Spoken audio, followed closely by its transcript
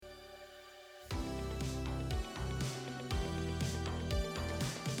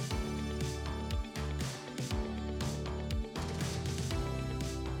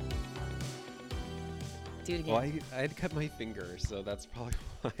Do it again. Well, I had to cut my finger, so that's probably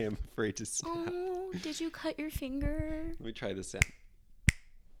why I'm afraid to snap. Oh, did you cut your finger? Let me try this sound.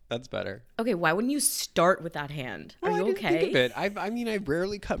 That's better. Okay, why wouldn't you start with that hand? Well, Are you I didn't okay? think of it. I mean, I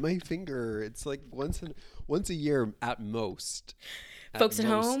rarely cut my finger. It's like once a year at most. Folks at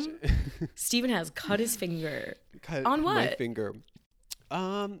home, Steven has cut his finger. Cut On what? my finger.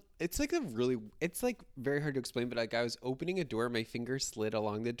 It's like it's like very hard to explain, but like I was opening a door, my finger slid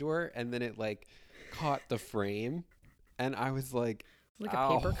along the door, and then it like caught the frame, and I was like, Like a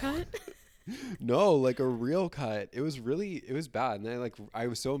ow. paper cut? No, like a real cut. It was bad, and I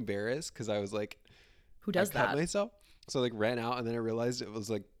was so embarrassed because I was like, Who does I cut that? myself, so I like ran out, and then I realized it was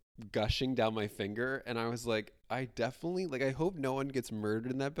like gushing down my finger, and I was like, I definitely like, I hope no one gets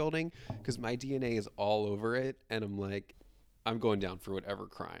murdered in that building because my DNA is all over it, and I'm like, I'm going down for whatever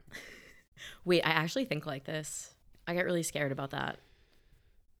crime. Wait, I actually think like this. I get really scared about that.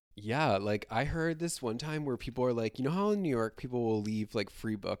 Yeah, like I heard this one time where people are like, you know how in New York people will leave like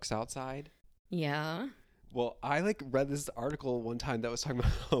free books outside? Yeah. Well, I like read this article one time that was talking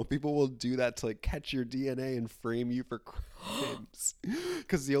about how people will do that to like catch your DNA and frame you for crimes.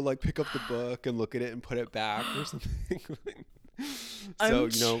 Because you'll like pick up the book and look at it and put it back or something. So, I'm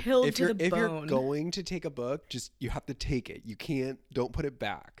chilled if to you're the if you're bone. going to take a book, just you have to take it. You don't put it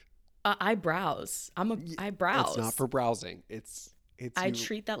back. I browse. I browse. It's not for browsing. It's I you-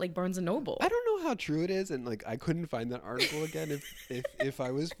 treat that like Barnes and Noble. I don't know how true it is, and like I couldn't find that article again if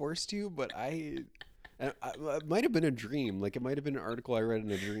I was forced to, but it might have been a dream. Like it might have been an article I read in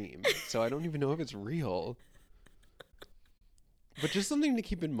a dream. So I don't even know if it's real. But just something to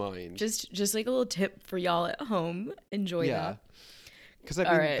keep in mind. Just like a little tip for y'all at home. Enjoy that. Because I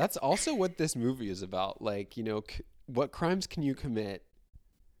All mean, right. that's also what this movie is about. Like, what crimes can you commit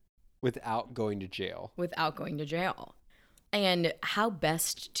without going to jail? Without going to jail. And how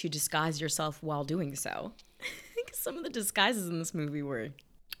best to disguise yourself while doing so. I think some of the disguises in this movie were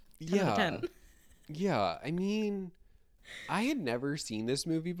 10 out of 10. Yeah, I mean, I had never seen this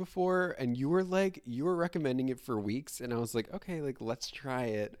movie before, and you were recommending it for weeks, and I was like, okay, like let's try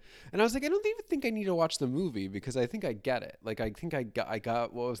it. And I was like, I don't even think I need to watch the movie because I think I get it. Like I think I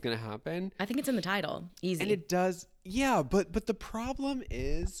got what was gonna happen. I think it's in the title. Easy. And it does, yeah. But the problem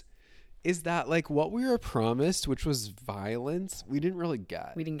is that like what we were promised, which was violence, we didn't really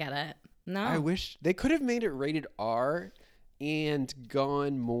get. We didn't get it. No. I wish they could have made it rated R and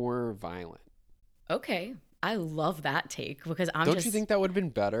gone more violent. Okay. I love that take because Don't you think that would have been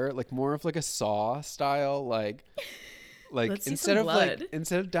better? Like more of like a Saw style, like Let's see instead some of blood.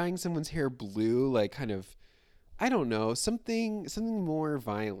 instead of dyeing someone's hair blue, like kind of, I don't know, something more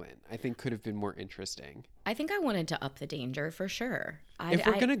violent. I think could have been more interesting. I think I wanted to up the danger for sure. If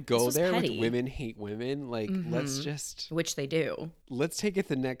we're gonna this go was there petty, with women hate women, like which they do. let's take it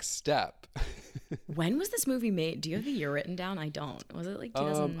the next step. When was this movie made? Do you have the year written down? I don't. Was it like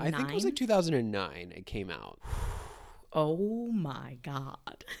 2009? I think it was like 2009. It came out. Oh my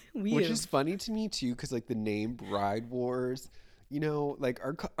god. Which is funny to me too, because like the name Bride Wars, like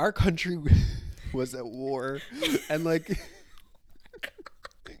our country was at war, and like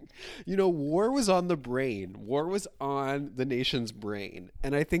war was on the brain. War was on the nation's brain,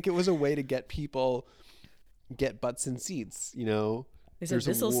 and I think it was a way to get people get butts in seats. They said, There's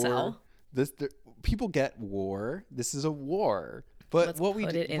a "This'll war. sell." People get war. This is a war. But Let's what we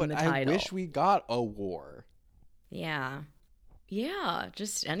put it did, in but the I title. wish we got a war. Yeah. Yeah,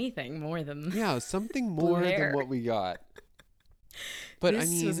 just anything more than Yeah, something more hair. than what we got. But this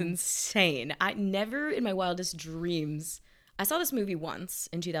I mean, was insane. I never in my wildest dreams. I saw this movie once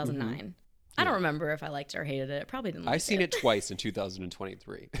in 2009. I don't remember if I liked it or hated it. Probably didn't like I've seen it twice in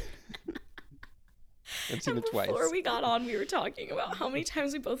 2023. I've seen it twice. Before we got on, we were talking about how many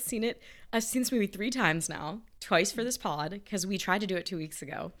times we both seen it. I've seen this movie 3 times now, twice for this pod because we tried to do it 2 weeks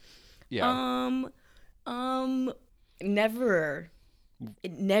ago. Yeah. Never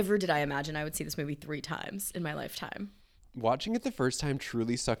did I imagine I would see this movie 3 times in my lifetime. Watching it the first time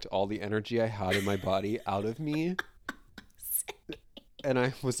truly sucked all the energy I had in my body out of me. And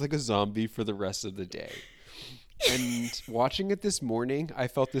I was like a zombie for the rest of the day. And watching it this morning, I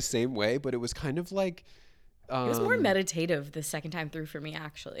felt the same way, but it was kind of like It was more meditative the second time through for me,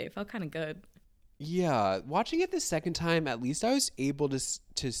 actually. It felt kind of good. yeah, watching it the second time, at least I was able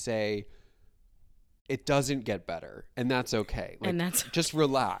to say it doesn't get better, and that's okay. Like, And that's just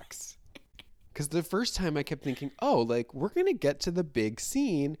relax. Because the first time I kept thinking, oh, like we're gonna get to the big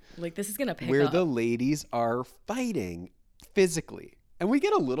scene Like, this is going to pick where up. the ladies are fighting physically. And we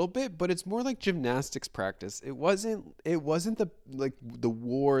get a little bit, but it's more like gymnastics practice. It wasn't the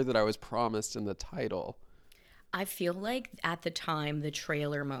war that I was promised in the title. I feel like at the time the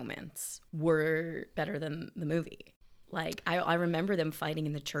trailer moments were better than the movie. Like I remember them fighting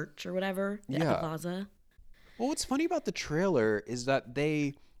in the church or whatever at the Yeah. plaza. Well, what's funny about the trailer is that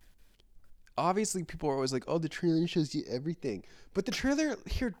they obviously people are always like, "Oh, the trailer shows you everything," but the trailer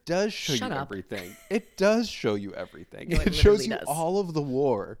here does show Shut you up. everything. It does show you everything. No, it It shows literally you does. all of the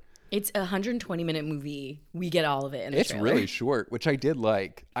war. It's a 120-minute movie. We get all of it in the It's trailer. really short, which I did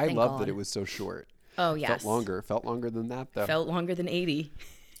like. I Thank loved that God. it was so short. Oh yes. Felt longer than that though. Felt longer than 80.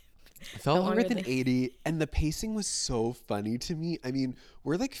 Felt longer longer than 80, and the pacing was so funny to me. I mean,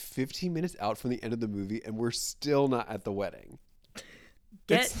 we're like 15 minutes out from the end of the movie and we're still not at the wedding.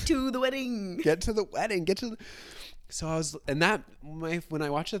 Get to the wedding. Get to the wedding, So I was, and when I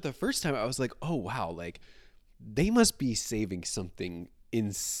watched it the first time, I was like, oh wow, like they must be saving something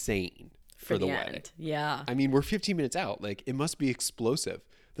insane for the wedding. End. Yeah. I mean, we're 15 minutes out. Like it must be explosive.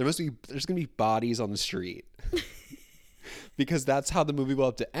 There's gonna be bodies on the street. Because that's how the movie will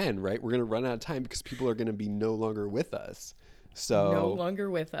have to end, right? We're gonna run out of time because people are gonna be no longer with us. So No longer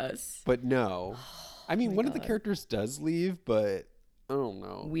with us. but no. I mean, one of the characters does leave, but I don't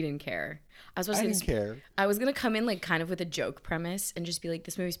know. We didn't care. I I didn't care. I was gonna come in like kind of with a joke premise and just be like,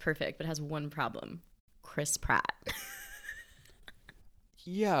 this movie's perfect, but it has one problem. Chris Pratt.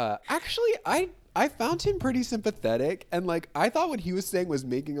 Yeah, actually, I found him pretty sympathetic, and like I thought what he was saying was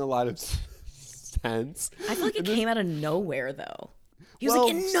making a lot of sense. I feel like it came out of nowhere though. He was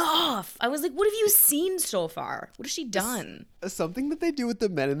Well, like, enough. I was like, what have you seen so far? What has she done? Something that they do with the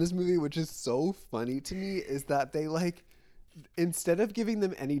men in this movie, which is so funny to me, is that they like instead of giving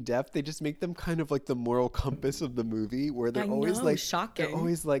them any depth, they just make them kind of like the moral compass of the movie, where they're I always know, like shocking. they're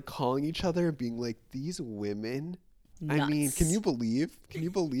always like calling each other and being like, these women. I mean, Nuts. can you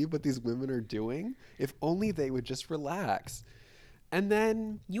believe what these women are doing? If only they would just relax. And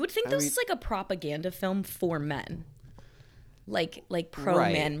then You would think this is like a propaganda film for men. Like pro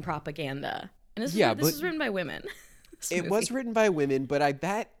Right. men propaganda. And this Yeah, was, this was written by women. This it movie. was written by women, but I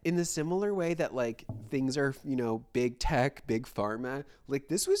bet in the similar way that like things are, big tech, big pharma, like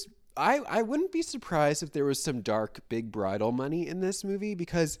this was I wouldn't be surprised if there was some dark big bridal money in this movie,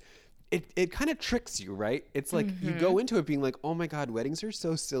 because it kind of tricks you, right? It's like you go into it being like, oh my God, weddings are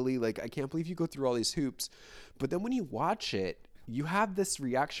so silly. Like, I can't believe you go through all these hoops. But then when you watch it, you have this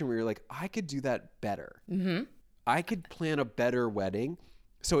reaction where you're like, I could do that better. Mm-hmm. I could plan a better wedding.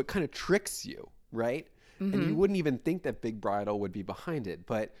 So it kind of tricks you, right? And you wouldn't even think that Big Bridal would be behind it.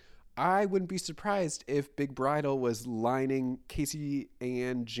 But I wouldn't be surprised if Big Bridal was lining Casey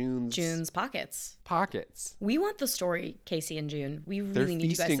and June's pockets. pockets. We want the story, Casey and June. We They're really need you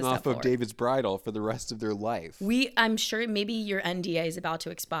guys to feasting step off of forward. David's bridal for the rest of their life. I'm sure maybe your NDA is about to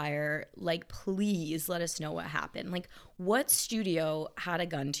expire. Like, please let us know what happened. Like, what studio had a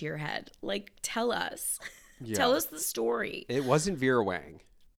gun to your head? Like, tell us. Yeah. Tell us the story. It wasn't Vera Wang.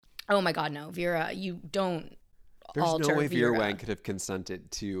 Oh my God, no. Vera, you don't There's alter no way Vera Vera. Wang could have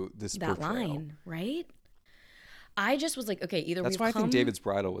consented to this That portrayal. line, right? I just was like, okay, either That's we've why I come... think David's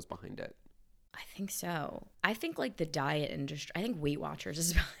bridal was behind it. I think so. I think like the diet industry. I think Weight Watchers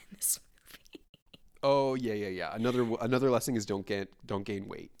is behind this movie. Oh yeah. Another lesson is don't gain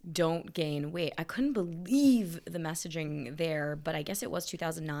weight. Don't gain weight. I couldn't believe the messaging there, but I guess it was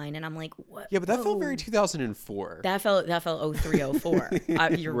 2009, and I'm like, what? Yeah, but that felt very Whoa. 2004. That felt 0304.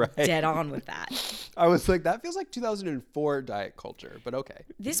 You're Right. dead on with that. I was like, that feels like 2004 diet culture, but okay.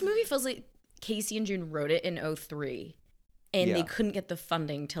 This movie feels like Casey and June wrote it in 03, and Yeah. they couldn't get the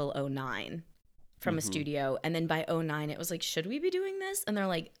funding till 09 from a studio. And then by 09, it was like, should we be doing this? And they're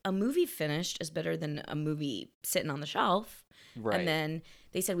like, a movie finished is better than a movie sitting on the shelf. Right. And then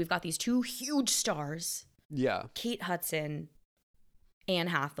they said, we've got these two huge stars, Yeah. Kate Hudson, Anne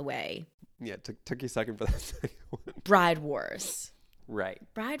Hathaway, Yeah, took you a second for that second one. Bride Wars. Right.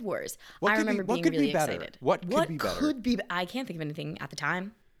 Bride Wars. What I could be- remember what being could be really better? excited. What could be better? could be? I can't think of anything at the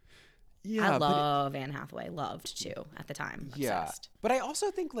time. Yeah, I love Anne Hathaway. Loved too at the time. Yeah. Obsessed. But I also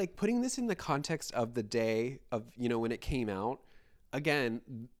think like putting this in the context of the day of, when it came out, again,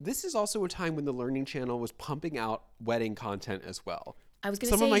 this is also a time when the Learning Channel was pumping out wedding content as well. I was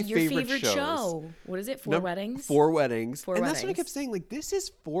going to Some of say my your favorite favorite shows. show. What is it? Four Weddings? 4 weddings. Four and that's what I Weddings. kept saying. Like, this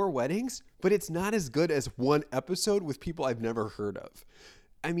is 4 weddings, but it's not as good as one episode with people I've never heard of.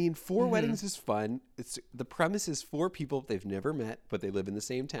 I mean, 4 weddings is fun. The premise is 4 people they've never met, but they live in the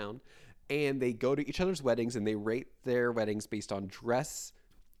same town. And they go to each other's weddings and they rate their weddings based on dress,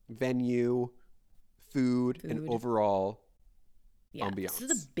 venue, food. and overall ambiance.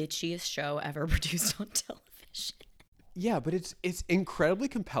 This is the bitchiest show ever produced on television. Yeah, but it's incredibly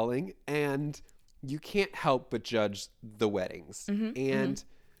compelling, and you can't help but judge the weddings. And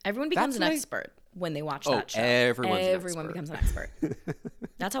Everyone becomes an what expert when they watch Oh, that show. everyone's an Everyone expert. becomes an expert.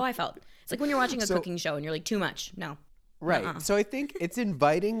 That's how I felt. It's like when you're watching a cooking show and you're like, too much. No. Right. So I think it's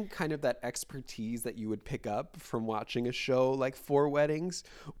inviting kind of that expertise that you would pick up from watching a show like Four Weddings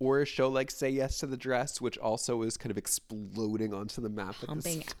or a show like Say Yes to the Dress, which also is kind of exploding onto the map at this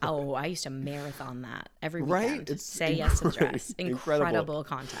Pumping. time. Oh, I used to marathon that every Right? weekend. It's Say Yes to the incredible. Dress. Incredible. Incredible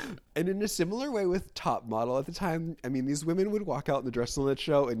content. And in a similar way with Top Model at the time, I mean, these women would walk out in the dress on that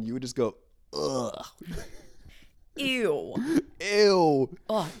show and you would just go, ugh, Ew. ew.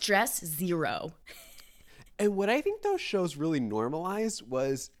 Oh, dress 0. And what I think those shows really normalized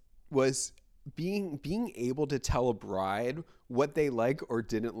was being able to tell a bride what they like or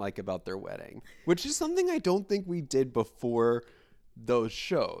didn't like about their wedding, which is something I don't think we did before those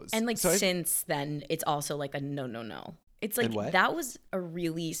shows. And like So since then, it's also like a no. It's like what? that was a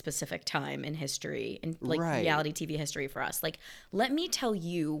really specific time in history, in like Right. reality TV history for us. Like, let me tell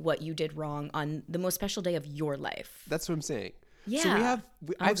you what you did wrong on the most special day of your life. That's what I'm saying. So Yeah,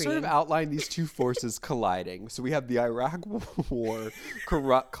 I've sort of agreed. outlined these two forces colliding. So we have the Iraq War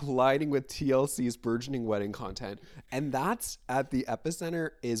colliding with TLC's burgeoning wedding content. And that's at the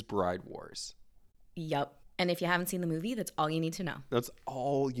epicenter is Bride Wars. Yep. And if you haven't seen the movie, that's all you need to know. That's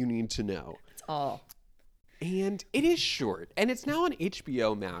all you need to know. That's all. And it is short. And it's now on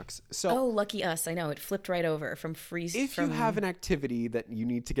HBO Max. So Oh, lucky us. I know. It flipped right over from if you have an activity that you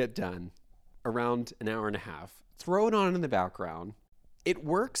need to get done around an hour and a half, throw it on in the background. It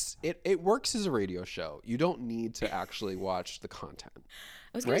works. It works as a radio show. You don't need to actually watch the content.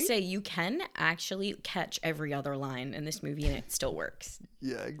 I was going right? to say, you can actually catch every other line in this movie and it still works.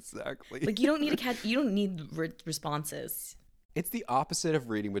 Yeah, exactly. Like, you don't need to catch, you don't need responses. It's the opposite of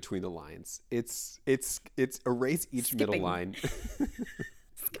reading between the lines. It's erase each middle Skipping. line.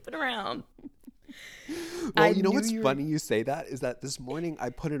 Skipping around. Well, you know what's funny you say that is that this morning I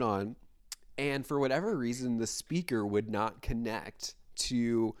put it on and for whatever reason the speaker would not connect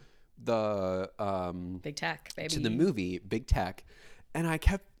to the Big tech, baby. to the movie Big Tech, and I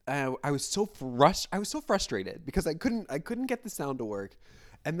was so frustrated because I couldn't get the sound to work,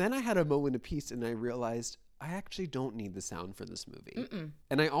 and then I had a moment of peace and I realized I actually don't need the sound for this movie,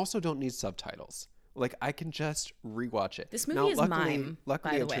 and I also don't need subtitles. Like I can just rewatch it. This movie now, is luckily, mime,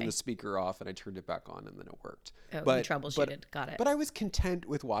 Luckily, by I the turned way. the speaker off and I turned it back on, and then it worked. Oh, you but troubleshooted. Got it. But I was content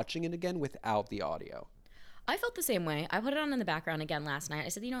with watching it again without the audio. I felt the same way. I put it on in the background again last night. I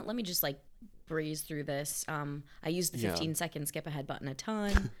said, you know what, let me just like breeze through this. I used the 15-second skip ahead button a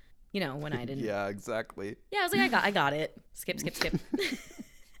ton. You know, when I didn't. Yeah, exactly. Yeah, I was like, I got it. Skip.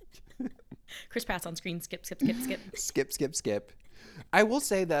 Chris Pratt's on screen. Skip. Skip. I will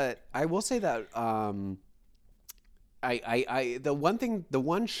say that the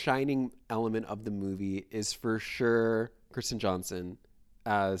one shining element of the movie is for sure Kristen Johnson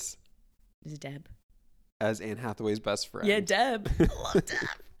as Is it Deb? Anne Hathaway's best friend. Yeah, Deb. I love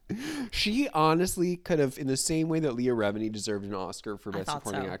Deb. She honestly could have, in the same way that Leah Remini deserved an Oscar for Best thought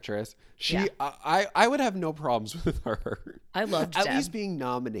Supporting so. Actress, Yeah. I would have no problems with her. I loved At Deb. least being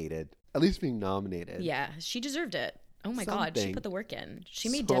nominated. Yeah, she deserved it. Oh my God, she Something. put the work in. She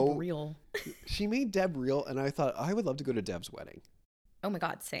made So- Deb real. She made Deb real, and I thought I would love to go to Deb's wedding. Oh my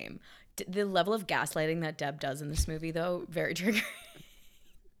God, same. The level of gaslighting that Deb does in this movie, though, very triggering.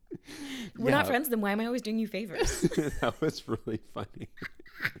 We're not Yeah. friends, then why am I always doing you favors? That was really funny.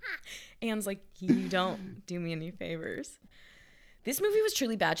 Anne's like, you don't do me any favors. This movie was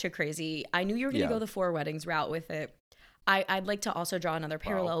truly batshit crazy. I knew you were going to Yeah. go the Four Weddings route with it. I'd like to also draw another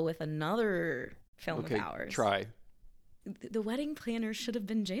parallel with another film Okay, of ours. try. The wedding planner should have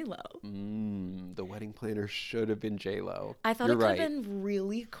been J-Lo. The wedding planner should have been J-Lo. I thought You're it could right. have been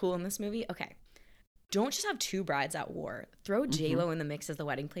really cool in this movie. Okay. Don't just have two brides at war. Throw J-Lo in the mix as the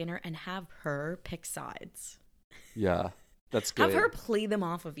wedding planner and have her pick sides. Yeah, that's good. Have her play them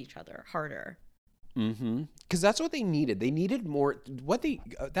off of each other harder. Because that's what they needed. They needed more.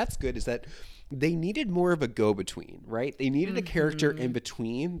 That's good is that they needed more of a go-between, right? They needed a character in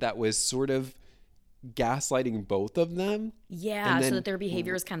between that was sort of gaslighting both of them. Yeah, And so then- that their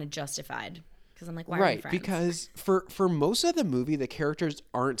behavior is kind of justified. Because I'm like, why are we Right, friends? because for most of the movie, the characters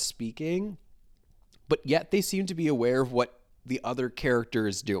aren't speaking, but yet they seem to be aware of what the other character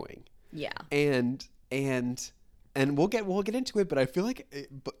is doing. Yeah. And we'll get into it, but I feel like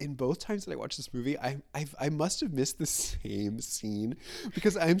in both times that I watched this movie, I must have missed the same scene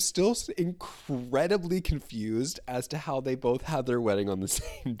because I'm still incredibly confused as to how they both had their wedding on the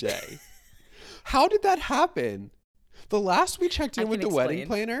same day. How did that happen? The last we checked in I with the can wedding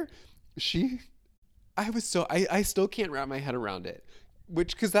explain. planner, I still can't wrap my head around it,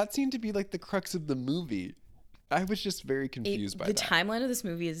 because that seemed to be like the crux of the movie. I was just very confused by the that. timeline of this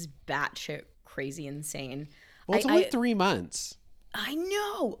movie is batshit crazy insane. Well, it's only 3 months. I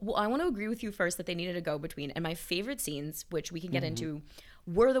know. Well, I want to agree with you first that they needed a go between. And my favorite scenes, which we can get into,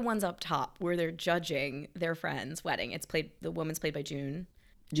 were the ones up top where they're judging their friend's wedding. The woman's played by June.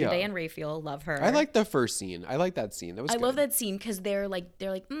 Yeah. Diane Raphael, love her. I like the first scene. I like that scene. That was I good. love that scene because they're like,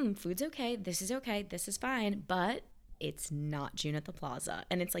 food's okay. This is okay. This is fine. But it's not June at the Plaza.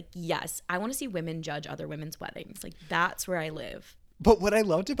 And it's like, yes, I want to see women judge other women's weddings. Like, that's where I live. But what I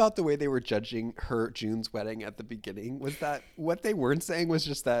loved about the way they were judging June's wedding at the beginning was that what they weren't saying was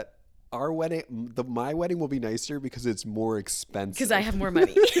just that our wedding, my wedding will be nicer because it's more expensive. Because I have more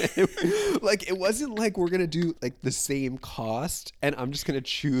money. Like, it wasn't like we're going to do like the same cost and I'm just going to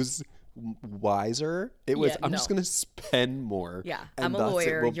choose wiser. It was, I'm just going to spend more. Yeah. I'm a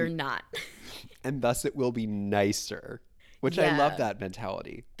lawyer. You're not. And thus it will be nicer, which I love that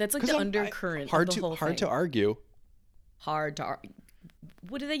mentality. That's like the undercurrent of the whole thing. Hard to argue. Hard to argue.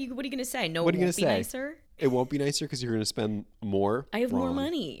 What are you going to say? No, what it are you won't be say? Nicer? It won't be nicer because you're going to spend more. I have more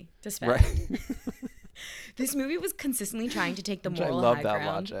money to spend. Right. This movie was consistently trying to take the moral high ground. I love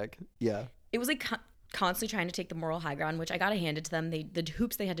that logic. Yeah. It was like constantly trying to take the moral high ground, which I got to hand it to them. The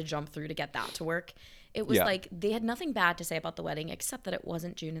hoops they had to jump through to get that to work. It was like they had nothing bad to say about the wedding except that it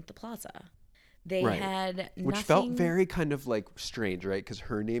wasn't June at the Plaza. They had nothing. Which felt very kind of like strange, right? Because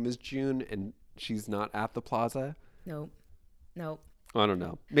her name is June and she's not at the Plaza. Nope. I don't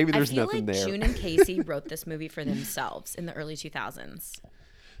know. Maybe there's nothing like there. June and Casey wrote this movie for themselves in the early 2000s.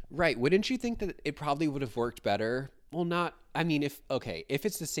 Right. Wouldn't you think that it probably would have worked better? Well, if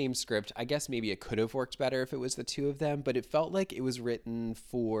it's the same script, I guess maybe it could have worked better if it was the two of them, but it felt like it was written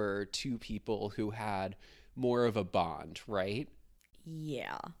for two people who had more of a bond, right?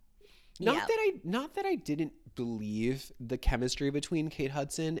 Yeah. Not that I didn't believe the chemistry between Kate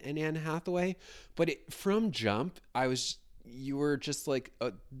Hudson and Anne Hathaway, but from jump, you were just like,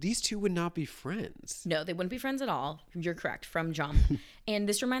 these two would not be friends. No, they wouldn't be friends at all. You're correct, from jump. And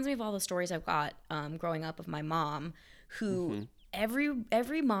this reminds me of all the stories I've got growing up of my mom, who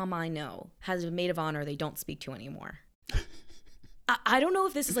every mom I know has a maid of honor they don't speak to anymore. I don't know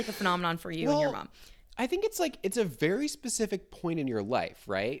if this is like a phenomenon for you and your mom. I think it's a very specific point in your life,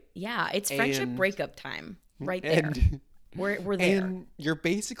 right? Yeah, it's friendship breakup time right there. And we're there. And you're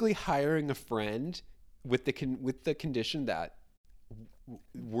basically hiring a friend with the condition that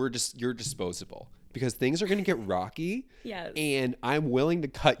you're disposable because things are going to get rocky. Yes. And I'm willing to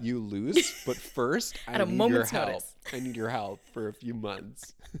cut you loose, but first I need your help. Notice. I need your help for a few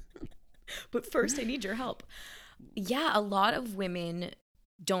months. But first I need your help. Yeah, a lot of women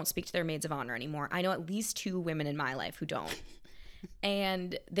don't speak to their maids of honor anymore. I know at least 2 women in my life who don't.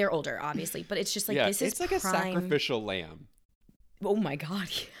 And they're older, obviously, but it's just like this is like a sacrificial lamb. Oh my God.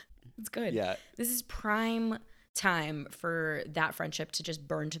 It's good. Yeah. This is prime time for that friendship to just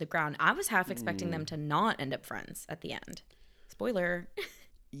burn to the ground. I was half expecting them to not end up friends at the end. Spoiler.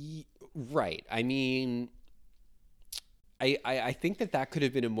 Right. I mean, I think that could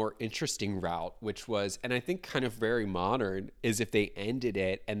have been a more interesting route, which was, and I think kind of very modern, is if they ended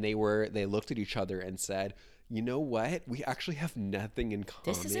it and they looked at each other and said, you know what? We actually have nothing in common.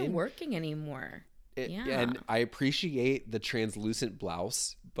 This isn't working anymore. And I appreciate the translucent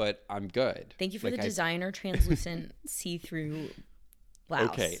blouse, but I'm good. Thank you for the designer translucent see-through blouse.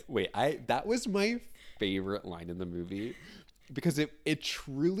 Okay, wait. That was my favorite line in the movie because it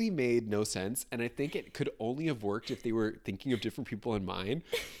truly made no sense, and I think it could only have worked if they were thinking of different people in mind.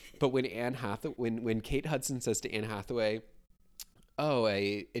 But when when Kate Hudson says to Anne Hathaway, "Oh,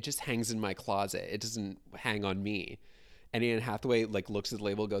 it just hangs in my closet. It doesn't hang on me." And Anne Hathaway looks at the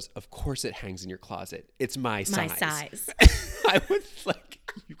label and goes, "Of course it hangs in your closet. It's my size." My size. I was like,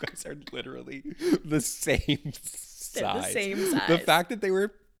 you guys are literally the same size. They're the same size. The fact that they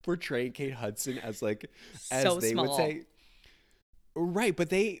were portraying Kate Hudson as so they small. would say, right, but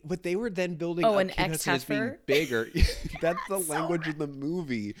they were then building up an Kate Hudson as being bigger. That's the language of the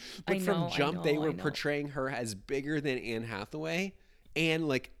movie. But from jump, they were portraying her as bigger than Anne Hathaway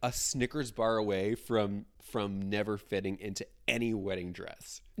and a Snickers bar away from never fitting into any wedding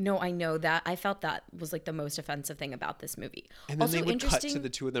dress. No, I know that. I felt that was the most offensive thing about this movie. And then they would cut to the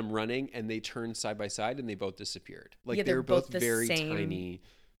two of them running and they turned side by side and they both disappeared. They were both very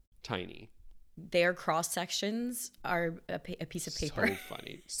tiny. Their cross sections are a piece of paper. So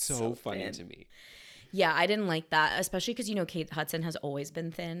funny. So funny to me. Yeah, I didn't like that, especially because, Kate Hudson has always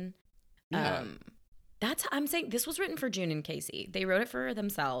been thin. Yeah. I'm saying this was written for June and Casey. They wrote it for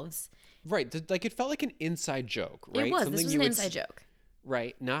themselves. Right. It felt like an inside joke, right? It was. This was an inside joke.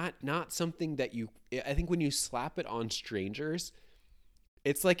 Right. Not something that I think when you slap it on strangers,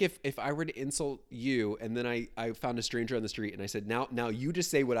 It's like if I were to insult you and then I found a stranger on the street and I said, now you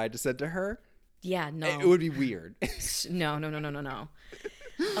just say what I just said to her. Yeah, It no. would be weird. No, no, no, no, no, no.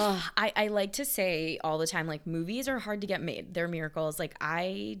 I like to say all the time, like, movies are hard to get made. They're miracles. Like,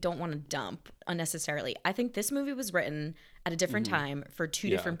 I don't want to dump unnecessarily. I think this movie was written at a different time for two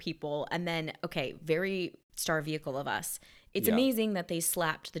Yeah. different people. And then, okay, very star vehicle of us. It's Yeah. amazing that they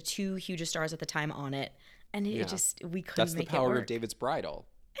slapped the two hugest stars at the time on it. And it Yeah. just, we couldn't That's the make it power work. of David's Bridal.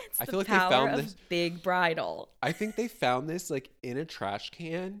 It's I the feel like they power found of this. Big Bridal. I think they found this like in a trash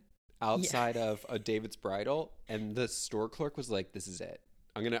can outside of a David's Bridal, and the store clerk was like, "This is it.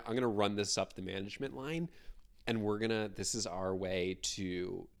 I'm gonna run this up the management line, and this is our way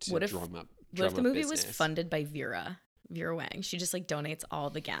to What if- drum up. What if the up movie was business." funded by Vera Wang? She just like donates all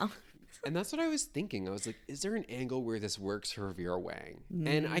the gowns. And that's what I was thinking. I was like, is there an angle where this works for Vera Wang?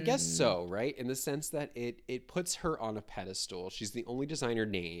 And I guess so, right? In the sense that it puts her on a pedestal. She's the only designer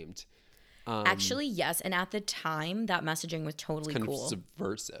named. Actually, yes. And at the time, that messaging was totally Kind cool. of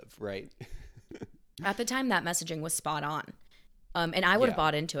subversive, right? At the time, that messaging was spot on. And I would have Yeah.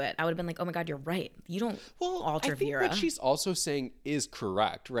 bought into it. I would have been like, oh my God, you're right. You don't alter I think Vera. what she's also saying is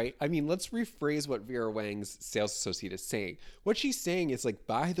correct, right? I mean, let's rephrase what Vera Wang's sales associate is saying. What she's saying is like,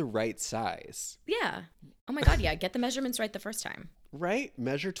 buy the right size, Yeah. Oh my God, yeah. Get the measurements right the first time. right?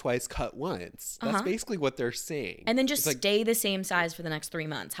 Measure twice, cut once. That's basically what they're saying. And then just It's like, stay the same size for the next 3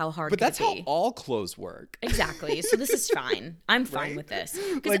 months. How hard but could that's it how be? all clothes work. Exactly. So this is fine. I'm fine Right? with this.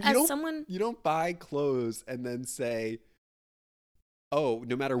 Because Like, as someone, you don't buy clothes and then say, "Oh,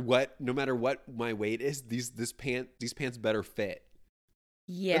 no matter what my weight is, these pants better fit."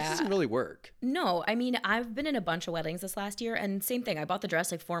 That yeah. doesn't really work. No, I mean, I've been in a bunch of weddings this last year, and same thing. I bought the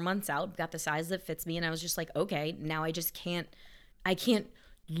dress like 4 months out, got the size that fits me, and I was just like, okay, now I can't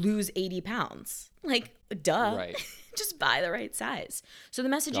lose 80 pounds. Like, duh. Right. Just buy the right size. So the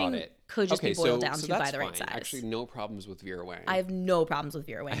Got messaging it. could just Okay, be boiled so down to that's buy the right fine. size. Actually, no problems with Vera Wang. I have no problems with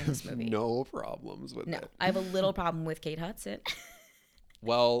Vera Wang in this movie. No problems with No, it. I have a little problem with Kate Hudson.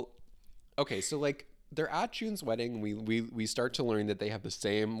 Well, okay, so like they're at June's wedding. We start to learn that they have the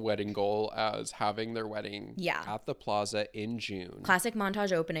same wedding goal as having their wedding Yeah. at the plaza in June. Classic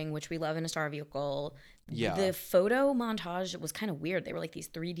montage opening, which we love in a star vehicle. Yeah. The photo montage was kind of weird. They were like these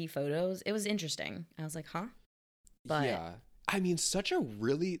 3D photos. It was interesting. I was like, huh? But Yeah. I mean, that's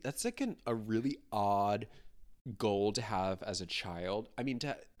like a really odd goal to have as a child. I mean,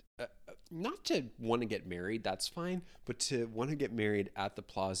 not to want to get married, that's fine, but to want to get married at the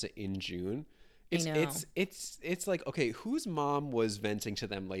plaza in June. know. It's like, okay, whose mom was venting to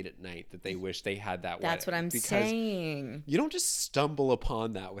them late at night that they wish they had that that's what wedding? I'm Because saying. you don't just stumble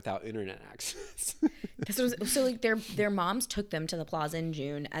upon that without internet access. So like their moms took them to the plaza in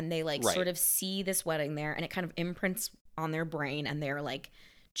June, and they like Right. sort of see this wedding there, and it kind of imprints on their brain, and they're like,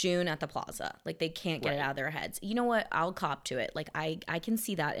 June at the plaza. Like they can't get it Right. out of their heads. You know what? I'll cop to it. Like I can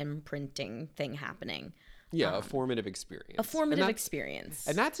see that imprinting thing happening. Yeah, a formative experience. A formative And experience.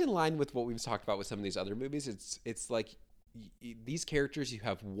 And that's in line with what we've talked about with some of these other movies. It's like these characters, you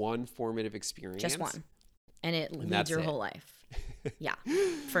have one formative experience. Just one. And it leads that's your it. whole life. Yeah.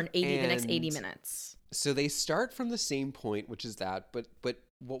 For the next 80 And- minutes. So they start from the same point, which is that, but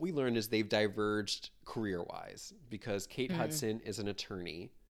what we learn is they've diverged career-wise because Kate Hudson is an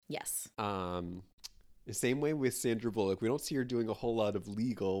attorney. Yes. The same way with Sandra Bullock, we don't see her doing a whole lot of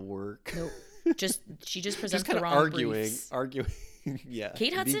legal work. Nope. She just presents Just kind the of wrong arguing. briefs. Yeah.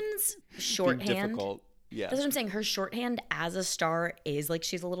 Kate Hudson's shorthand. difficult. Yeah. That's what I'm saying. Her shorthand as a star is like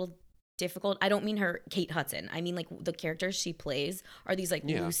she's a little difficult. I don't mean her Kate Hudson. I mean like the characters she plays are these like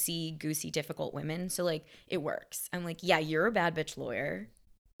Yeah. loosey goosey difficult women. So like it works. I'm like, yeah, you're a bad bitch lawyer.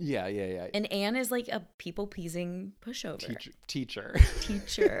 Yeah. And Anne is like a people pleasing pushover. Teacher.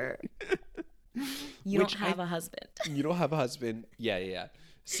 Teacher. You Which don't have a husband. You don't have a husband. Yeah.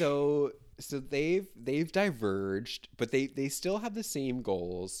 So they've diverged, but they still have the same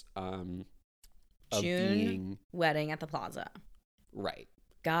goals. Of June being wedding at the plaza. right.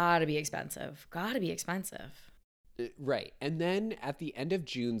 Gotta be expensive. Right. And then at the end of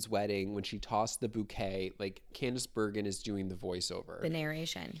June's wedding, when she tossed the bouquet, like Candice Bergen is doing the voiceover. The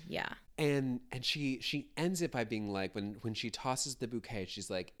narration. Yeah. And she ends it by being like, when she tosses the bouquet, she's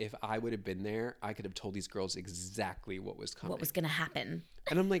like, if I would have been there, I could have told these girls exactly what was coming. What was gonna happen?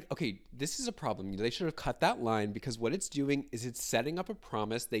 And I'm like, okay, this is a problem. They should have cut that line because what it's doing is it's setting up a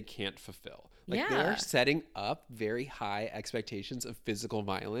promise they can't fulfill. Like Yeah. they're setting up very high expectations of physical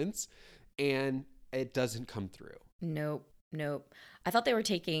violence and it doesn't come through. Nope. I thought they were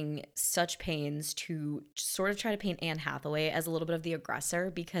taking such pains to sort of try to paint Anne Hathaway as a little bit of the aggressor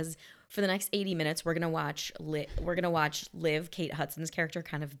because for the next 80 minutes, we're gonna watch Liv, Kate Hudson's character,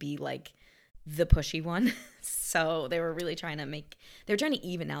 kind of be like the pushy one. So they were really trying to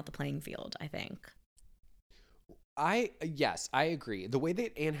even out the playing field, I think. Yes, I agree. The way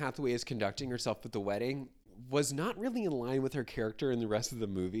that Anne Hathaway is conducting herself at the wedding was not really in line with her character in the rest of the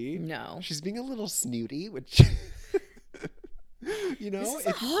movie. No. She's being a little snooty, which This is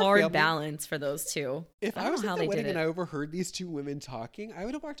a hard balance for those two. If I was at the wedding and I overheard these two women talking, I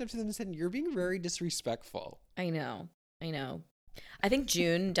would have walked up to them and said, "You're being very disrespectful." I know. I think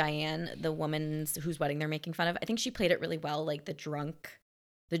June Diane, the woman whose wedding they're making fun of, I think she played it really well, like the drunk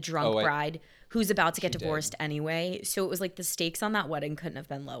bride who's about to get divorced anyway. So it was like the stakes on that wedding couldn't have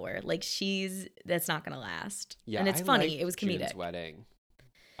been lower. Like that's not gonna last. Yeah, and it's funny. It was comedic. June's wedding.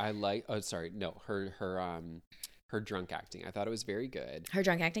 Her drunk acting. I thought it was very good. Her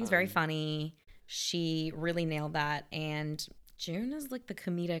drunk acting is very funny. She really nailed that. And June is like the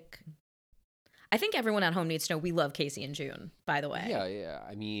comedic. I think everyone at home needs to know we love Casey and June, by the way. Yeah.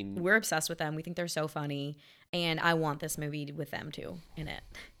 I mean, we're obsessed with them. We think they're so funny. And I want this movie with them too in it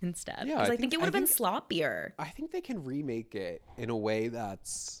instead. Yeah, because I think it would have been sloppier. I think they can remake it in a way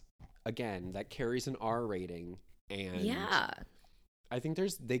that's, again, that carries an R rating. And yeah. I think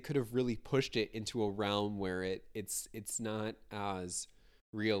they could have really pushed it into a realm where it's not as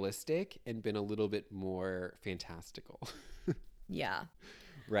realistic and been a little bit more fantastical. Yeah.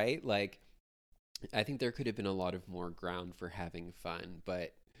 Right? Like, I think there could have been a lot of more ground for having fun,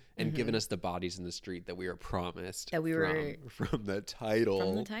 and given us the bodies in the street that we were promised that we were from the title.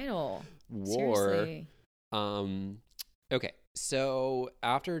 From the title. War. Seriously. Okay. So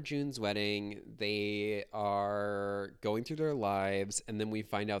after June's wedding, they are going through their lives, and then we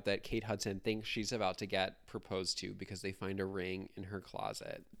find out that Kate Hudson thinks she's about to get proposed to because they find a ring in her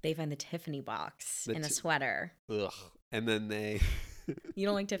closet. They find the Tiffany box in a sweater. Ugh. And then they... You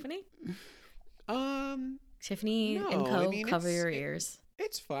don't like Tiffany? Tiffany & Co. Cover your ears.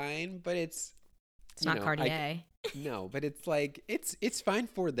 It's fine, but it's not Cartier. No, but it's like it's fine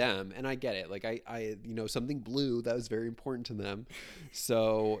for them, and I get it. Like I something blue that was very important to them,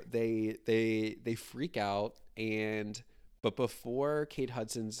 so they freak out, but before Kate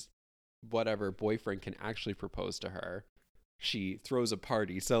Hudson's boyfriend can actually propose to her, she throws a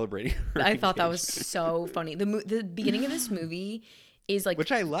party celebrating her. I thought that was so funny. The beginning of this movie is like,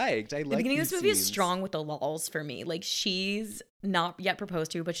 which I liked. The beginning of this movie is strong with the lulls for me. Like, she's not yet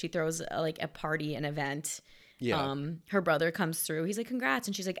proposed to, but she throws a party, an event. Yeah. Her brother comes through. He's like, "Congrats,"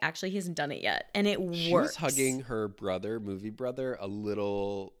 and she's like, "Actually, he hasn't done it yet," and it works. She was hugging her movie brother, a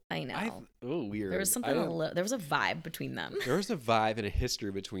little. I know. Weird. There was something. There was a vibe between them. There was a vibe and a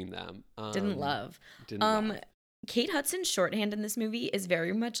history between them. Didn't love. Kate Hudson's shorthand in this movie is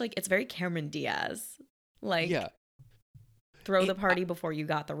very much like, it's very Cameron Diaz. Like, yeah. Throw the party before you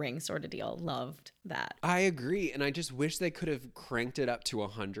got the ring sort of deal. Loved that. I agree. And I just wish they could have cranked it up to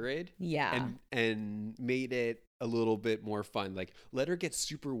 100. Yeah. And made it a little bit more fun. Like, let her get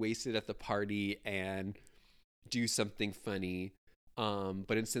super wasted at the party and do something funny.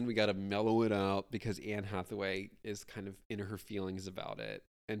 But instead we got to mellow it out because Anne Hathaway is kind of in her feelings about it.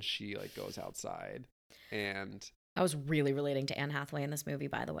 And she goes outside. And I was really relating to Anne Hathaway in this movie,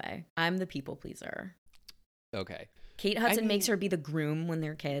 by the way. I'm the people pleaser. Okay. Kate Hudson makes her be the groom when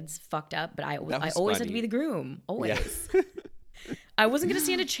they're kids. Fucked up, but I always had to be the groom. Always. Yeah. I wasn't going to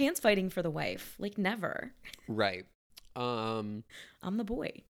stand a chance fighting for the wife. Like, never. Right. I'm the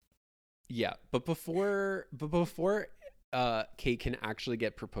boy. Yeah, but before Kate can actually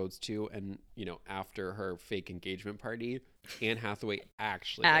get proposed to, and after her fake engagement party, Anne Hathaway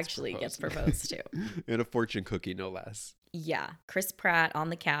actually gets proposed to. In a fortune cookie, no less. Yeah, Chris Pratt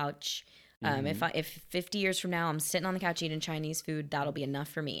on the couch. If 50 years from now I'm sitting on the couch eating Chinese food, that'll be enough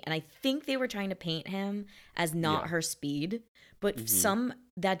for me. And I think they were trying to paint him as not her speed, but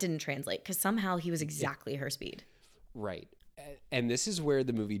that didn't translate because somehow he was exactly her speed. Right. And this is where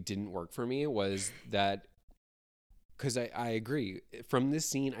the movie didn't work for me, was that, because I agree. From this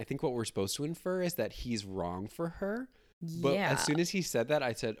scene, I think what we're supposed to infer is that he's wrong for her. But as soon as he said that,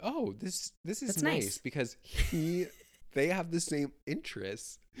 I said, "Oh, this is nice because they have the same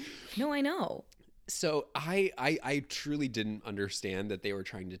interests." No, I know. So I truly didn't understand that they were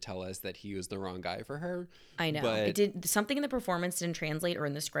trying to tell us that he was the wrong guy for her. I know. It did, something in the performance didn't translate, or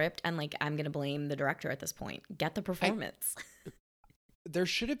in the script, and I'm going to blame the director at this point. Get the performance. There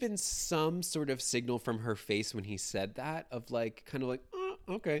should have been some sort of signal from her face when he said that, of oh,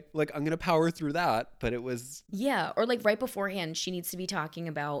 okay, I'm going to power through that, but it was... Yeah, or right beforehand, she needs to be talking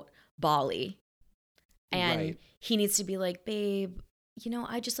about Bali. And he needs to be like, "Babe,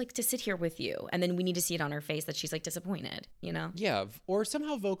 I just like to sit here with you. And then we need to see it on her face that she's like disappointed, Yeah, or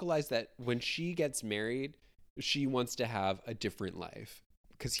somehow vocalize that when she gets married, she wants to have a different life.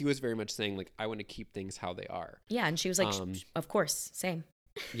 Because he was very much saying, like, I want to keep things how they are. Yeah, and she was like, of course, same.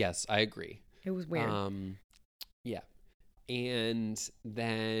 Yes, I agree. It was weird. Yeah. And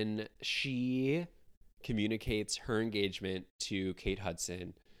then she communicates her engagement to Kate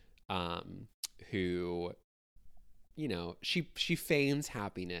Hudson, who, she feigns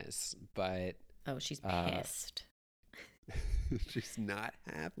happiness, but... Oh, she's pissed. She's not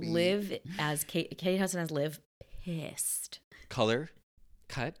happy. Liv as Kate Hudson as Liv, pissed. Color,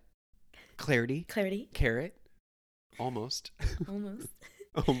 cut, clarity, carrot, almost.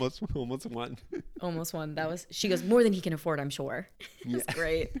 Almost won. Almost won. She goes, more than he can afford, I'm sure. It's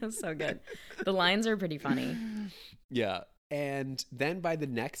great. That's so good. The lines are pretty funny. Yeah. And then by the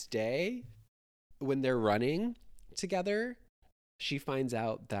next day, when they're running together, she finds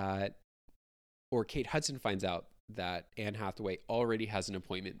out Kate Hudson finds out that Anne Hathaway already has an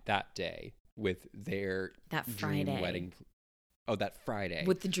appointment that day with their dream wedding. Oh, that Friday.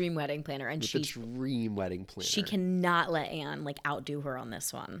 With the dream wedding planner. And the dream wedding planner. She cannot let Anne outdo her on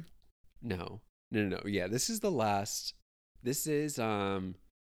this one. No. Yeah, this is the last. This is I'm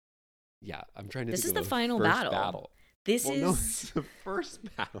trying to This think is of the final battle. This is the first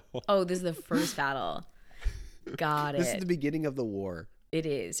battle. Oh, this is the first battle. Got it. This is the beginning of the war. It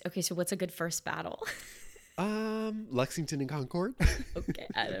is. Okay, so what's a good first battle? Lexington and Concord. Okay,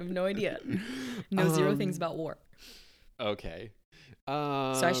 I have no idea. Know zero things about war. Okay.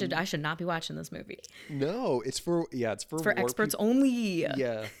 So I should not be watching this movie. No, it's for war experts only.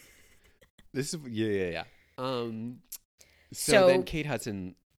 Yeah. This is yeah. So then Kate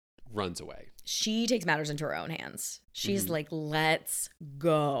Hudson runs away. She takes matters into her own hands. She's like, let's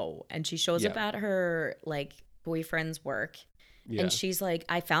go. And she shows up at her boyfriend's work. Yeah. And she's like,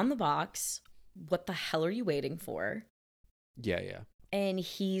 I found the box. What the hell are you waiting for? Yeah. And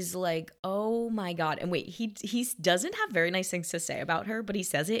he's like, oh my God. And wait, he doesn't have very nice things to say about her, but he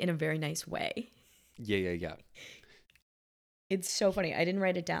says it in a very nice way. Yeah. It's so funny. I didn't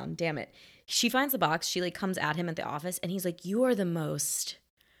write it down. Damn it. She finds the box. She comes at him at the office and he's like, you are the most,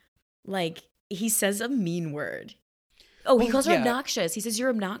 he says a mean word. Oh, he calls her obnoxious. He says, you're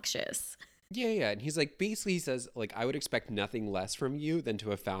obnoxious. Yeah. And he's like, basically he says, I would expect nothing less from you than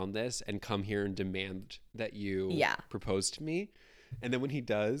to have found this and come here and demand that you propose to me. And then when he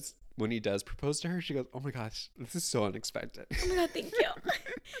does propose to her, she goes, oh my gosh, this is so unexpected. Oh my God, thank you.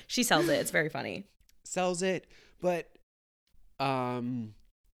 She sells it. It's very funny. Sells it. But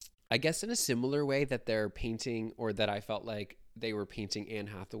I guess in a similar way that they're painting, or that I felt like they were painting Anne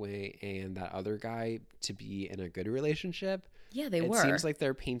Hathaway and that other guy to be in a good relationship. Yeah, they were. It seems like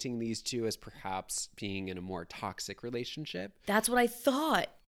they're painting these two as perhaps being in a more toxic relationship. That's what I thought.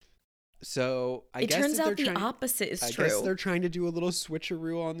 So I guess it turns out the opposite is true. I guess they're trying to do a little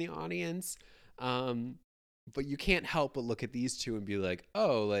switcheroo on the audience. But you can't help but look at these two and be like,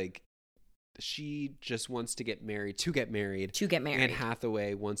 oh, she just wants to get married. Anne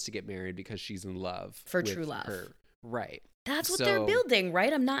Hathaway wants to get married because she's in love. For true love. Her. Right. That's what they're building,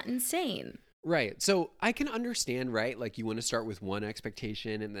 right? I'm not insane. Right. So I can understand, right? You want to start with one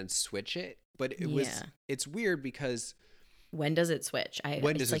expectation and then switch it. But it's weird because... When does it switch? I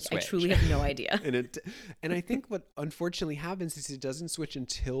switch? I truly have no idea. and I think what unfortunately happens is it doesn't switch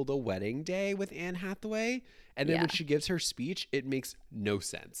until the wedding day with Anne Hathaway. And then when she gives her speech, it makes no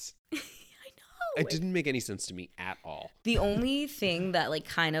sense. I know. It didn't make any sense to me at all. The only thing that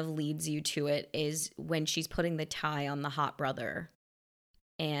kind of leads you to it is when she's putting the tie on the hot brother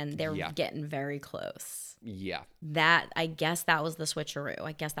and they're getting very close. Yeah. I guess that was the switcheroo.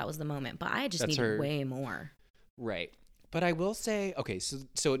 I guess that was the moment. But I just needed way more. Right. But I will say, okay,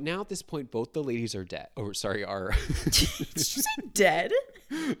 so now at this point, both the ladies are dead. Oh, sorry, are... Did you say dead?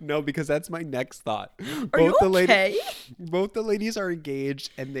 No, because that's my next thought. Are you okay? Both the ladies are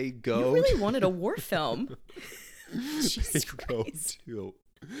engaged, and they go... You really wanted a war film. Jesus Christ.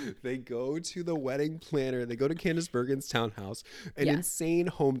 They go to the wedding planner. They go to Candice Bergen's townhouse. An insane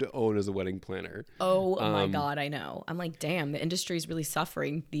home to own as a wedding planner. Oh my God, I know. I'm like, damn, the industry is really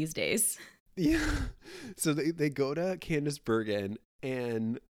suffering these days. Yeah. So they go to Candice Bergen,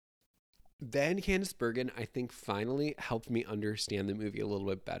 and then Candice Bergen, I think, finally helped me understand the movie a little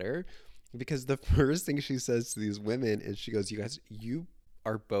bit better, because the first thing she says to these women is she goes, you guys, you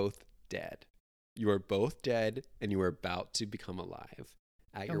are both dead. You are both dead, and you are about to become alive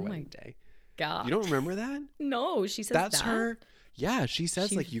at your wedding day. God. You don't remember that? No, she says that's her. Yeah, she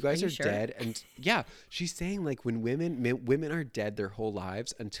says you guys are sure? dead, and she's saying when women are dead their whole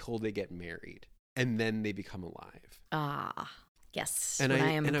lives until they get married, and then they become alive. Yes, And when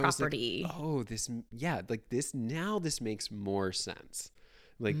I am and I was like, property. oh, this makes more sense.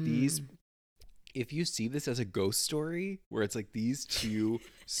 Like these, Mm. if you see this as a ghost story where it's like these two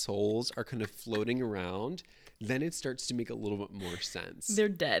souls are kind of floating around, then it starts to make a little bit more sense. They're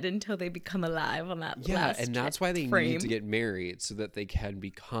dead until they become alive on that Yeah, last and that's why they frame. need to get married so that they can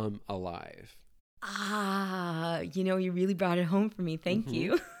become alive. You really brought it home for me. Thank Mhm.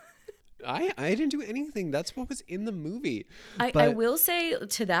 you. I didn't do anything. That's what was in the movie. I But will say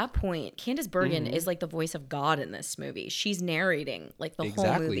to that point, Candice Bergen Mhm. is like the voice of God in this movie. She's narrating like the whole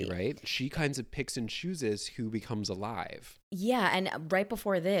exactly, movie. right? She kinds of picks and chooses who becomes alive. Yeah, and right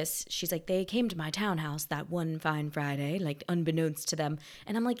before this, she's like, they came to my townhouse that one fine Friday, like unbeknownst to them.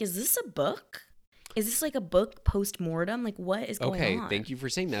 And I'm like, is this a book? Is this like a book post-mortem? Like, what is going Okay, on? thank you for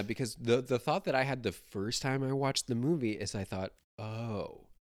saying that, because the thought that I had the first time I watched the movie is I thought, oh,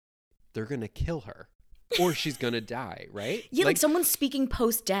 they're gonna kill her, or she's gonna die, right? Yeah, like someone's speaking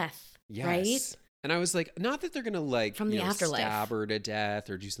post-death, right? Yes. And I was like, not that they're gonna like From the afterlife. stab her to death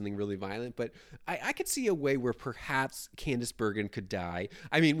or do something really violent, but I could see a way where perhaps Candice Bergen could die.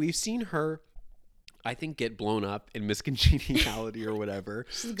 I mean, we've seen her, I think, get blown up in Miss Congeniality or whatever.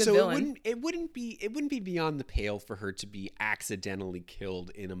 She's a good So villain. it wouldn't be beyond the pale for her to be accidentally killed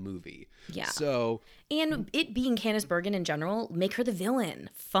in a movie. Yeah. So And it being Candice Bergen in general, make her the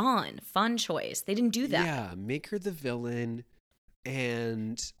villain. Fun choice. They didn't do that. yeah, make her the villain.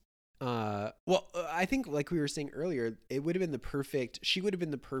 And I think, like we were saying earlier, it would have been she would have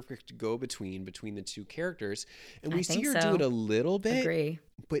been the perfect go-between between the two characters. And I we see think her so. do it a little bit, Agree.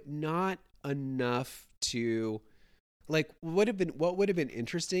 but not enough to, like, what would have been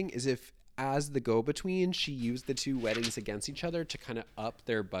interesting is if, as the go-between, she used the two weddings against each other to kind of up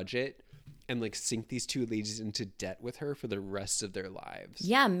their budget and like sink these two ladies into debt with her for the rest of their lives.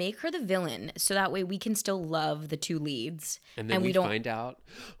 Yeah, make her the villain so that way we can still love the two leads. And then we don't find out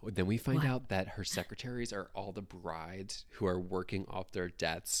that her secretaries are all the brides who are working off their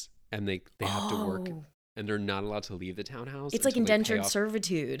debts, and they have to work, Oh. and they're not allowed to leave the townhouse. It's like until they pay indentured off-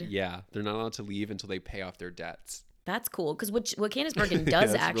 servitude. Yeah, they're not allowed to leave until they pay off their debts. That's cool because what Candice Bergen Yeah,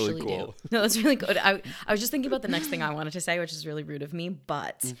 does that's actually really cool. do. No, it's really good. I was just thinking about the next thing I wanted to say, which is really rude of me.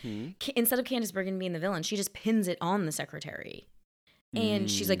 But Mm-hmm. instead of Candice Bergen being the villain, she just pins it on the secretary. And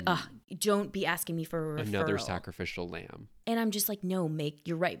she's like, don't be asking me for a referral. Another sacrificial lamb. And I'm just like, no,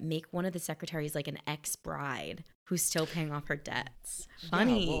 you're right. Make one of the secretaries like an ex-bride who's still paying off her debts.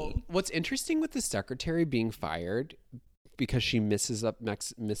 Funny. Yeah, well, what's interesting with the secretary being fired because she mixes up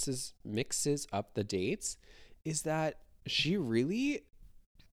the dates is that she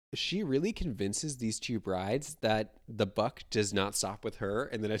really convinces these two brides that the buck does not stop with her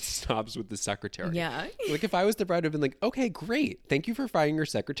and that it stops with the secretary. Yeah. Like, if I was the bride, I'd have been like, okay, great. Thank you for firing your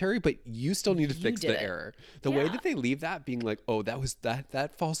secretary, but you still need to You fix did the it. error. The way Yeah. that they leave that being like, oh,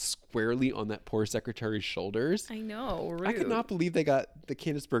 that falls squarely on that poor secretary's shoulders. I know. Rude. I could not believe the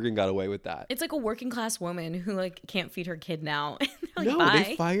Candice Bergen got away with that. It's like a working class woman who like can't feed her kid now. They're like, No, bye.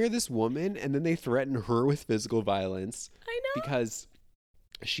 they fire this woman and then they threaten her with physical violence I know. because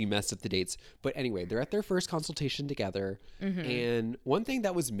she messed up the dates. But anyway, they're at their first consultation together. Mm-hmm. And one thing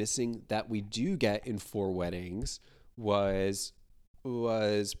that was missing that we do get in Four Weddings was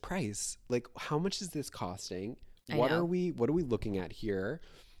price. Like, how much is this costing? I What know. are we looking at here?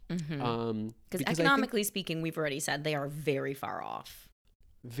 Because because I think economically speaking, we've already said they are very far off.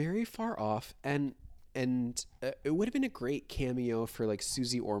 very far off, and it would have been a great cameo for like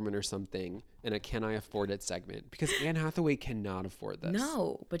Susie Orman or something in a "Can I Afford It" segment, because Anne Hathaway cannot afford this.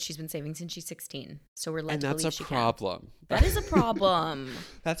 No, but she's been saving since she's 16. So we're led And to that's believe a she problem. can. That is a problem.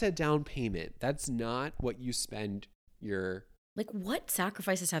 That's a down payment. That's not what you spend your. Like, what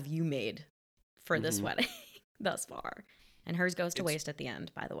sacrifices have you made for this Mhm. wedding thus far? And hers goes to It's- waste at the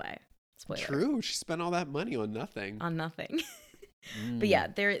end, by the way. Spoiler. True, she spent all that money on nothing. On nothing. Mm. But yeah,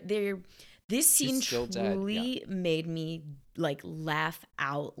 this scene still dead, truly made me like laugh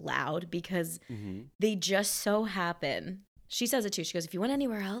out loud because Mhm. they just so happen. She says it too. She goes, if you went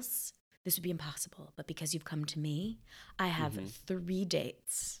anywhere else, this would be impossible. But because you've come to me, I have Mm-hmm. 3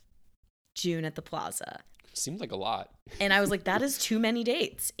 dates. June at the plaza. Seemed like a lot. And I was like, that is too many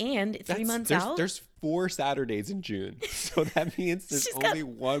dates. And 3 months out. There's 4 Saturdays in June, so that means there's She's got- only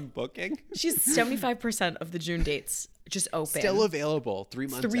one booking. She's 75% of the June dates just open. Still available 3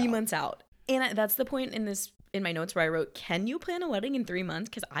 months. 3 out. months out. And that's the point in my notes where I wrote, can you plan a wedding in 3 months?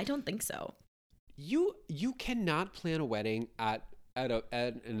 Because I don't think so. You cannot plan a wedding at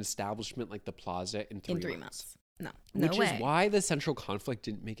an establishment like the Plaza in 3 In 3 months. months. No Which way. is why the central conflict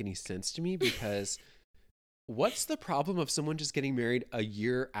didn't make any sense to me, because What's the problem of someone just getting married a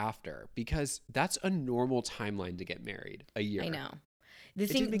year after? Because that's a normal timeline to get married, a year. I know. The It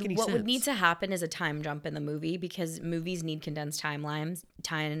didn't thing, make any what would need sense. to happen is a time jump in the movie because movies need condensed timelines.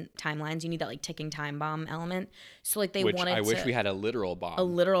 You need that like ticking time bomb element. So like they Which I wanted wish we to had a literal a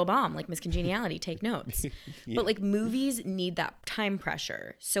bomb. literal bomb, like Miss Congeniality, take notes. Yeah. But like movies need that time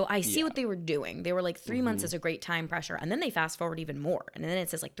pressure. So I see Yeah. what they were doing. They were like 3 months is a great time pressure, and then they fast forward even more, and then it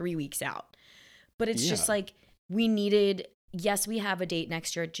says like 3 weeks out. But it's Yeah. just like we needed. Yes, we have a date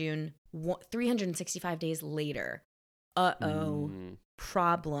next year at June. 365 days later. Uh-oh. Mm,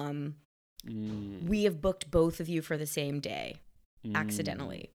 Problem. mm, We have booked both of you for the same day mm.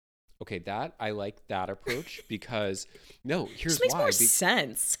 accidentally. Okay, that I like that approach because no, here's Just makes why. more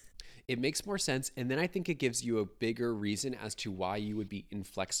sense. It makes more sense, and then I think it gives you a bigger reason as to why you would be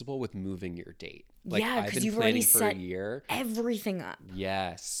inflexible with moving your date. Like Yeah, I've 'cause been you've already planning for set a year. Everything up.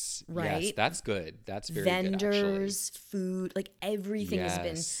 Yes. Yes, Right? that's good. That's very good actually. Vendors, food, like everything has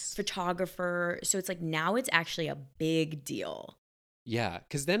been Yes. photographer. So it's like now it's actually a big deal. Yeah,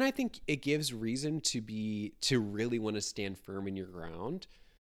 because then I think it gives reason to really want to stand firm in your ground.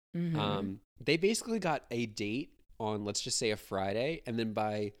 Hmm. They basically got a date on, let's just say, a Friday, and then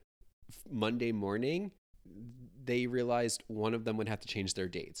by Monday morning, they realized one of them would have to change their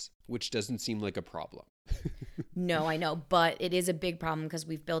dates, which doesn't seem like a problem. No, I know, but it is a big problem because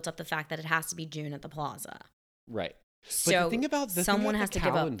we've built up the fact that it has to be June at the plaza. Right. But So the thing about someone has the to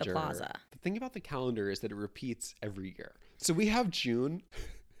give up the calendar, plaza. the thing about the calendar is that it repeats every year. So we have June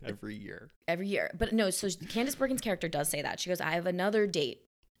every year. Every year. But no, so Candace Bergen's character does say that. She goes, I have another date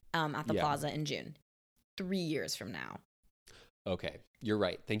at the Yeah. plaza in June, 3 years from now. Okay, you're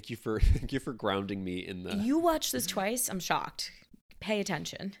right. Thank you for thank you for grounding me in the You watched this twice? I'm shocked. Pay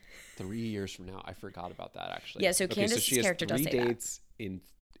attention. 3 years from now. I forgot about that actually. Yeah, so Okay, Candace's she has character does three say that. dates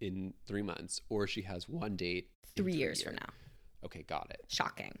in 3 months, or she has one date in 3 years from now. Okay, got it.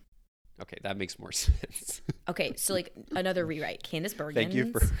 Shocking. Okay, that makes more sense. Okay, so like another rewrite. Candace Bergen.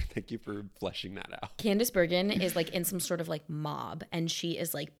 thank you for fleshing that out. Candace Bergen is like in some sort of like mob, and she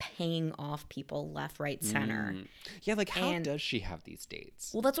is like paying off people left, right, center. Yeah, like how And- does she have these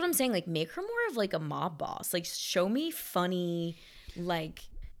dates? Well, that's what I'm saying. Like, make her more of like a mob boss. Like, show me funny, like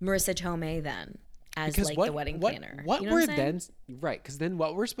Marissa Tomei then as like the wedding planner. What You know we're I'm saying? then right? Because then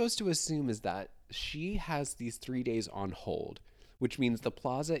what we're supposed to assume is that she has these 3 days on hold, which means the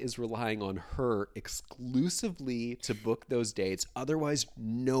plaza is relying on her exclusively to book those dates. Otherwise,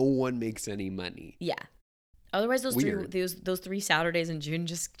 no one makes any money. Yeah. Otherwise, Weird. those 3 Saturdays in June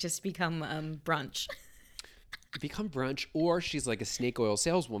just become brunch. Become brunch, or she's like a snake oil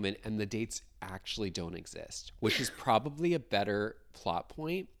saleswoman, and the dates actually don't exist, which is probably a better plot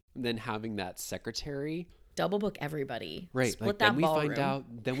point than having that secretary. Double book everybody. Right. Split Like that then we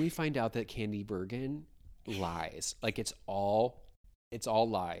ballroom. find out that Candy Bergen lies. Like it's all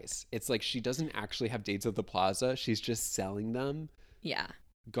lies. It's like she doesn't actually have dates at the plaza. She's just selling them Yeah.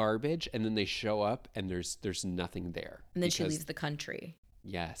 garbage, and then they show up and there's nothing there. And then she because- leaves the country.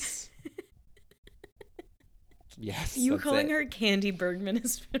 Yes. Yes. You that's calling it. her Candy Bergman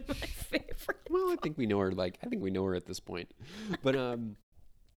has been my favorite. Well, I think we know her at this point. But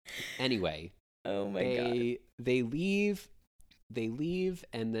anyway, Oh my god. they leave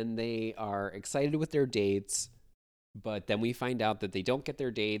and then they are excited with their dates, but then we find out that they don't get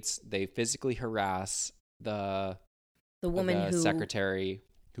their dates. They physically harass the The secretary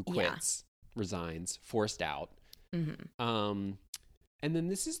who Yeah. quits, resigns, forced out. Mhm. And then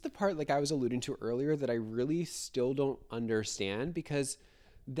this is the part, like I was alluding to earlier, that I really still don't understand, because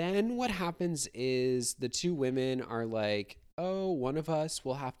then what happens is the two women are like, oh, one of us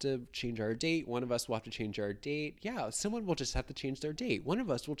will have to change our date. One of us will have to change our date. Yeah, someone will just have to change their date. One of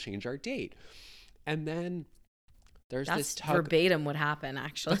us will change our date. And then there's this That's tug. verbatim what happened,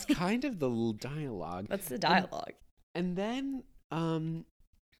 actually. That's kind of the dialogue. That's the dialogue. And then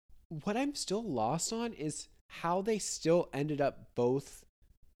what I'm still lost on is how they still ended up both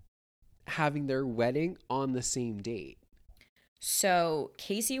having their wedding on the same date. So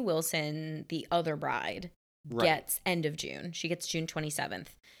Casey Wilson, the other bride, Right. gets end of June. She gets June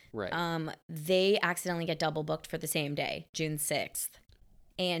 27th. Right. They accidentally get double booked for the same day, June 6th.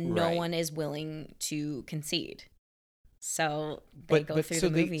 And no Right. one is willing to concede. So they go through so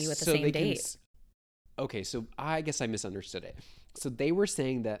the movie with the so same they can date. Okay, so I guess I misunderstood it. So they were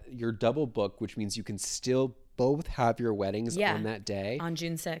saying that you're double booked, which means you can still both have your weddings Yeah. on that day. On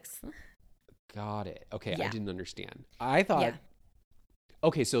June 6th. Got it. Okay, I Yeah. didn't understand. I thought, Yeah.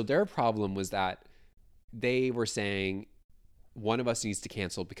 okay, so their problem was that they were saying one of us needs to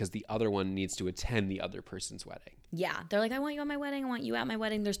cancel because the other one needs to attend the other person's wedding. Yeah, they're like, I want you at my wedding. I want you at my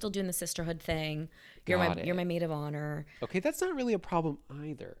wedding. They're still doing the sisterhood thing. You're my maid of honor. Okay, that's not really a problem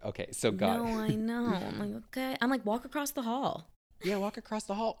either. Okay, so God. No, I know. I'm like, okay. I'm like, walk across the hall. Yeah, walk across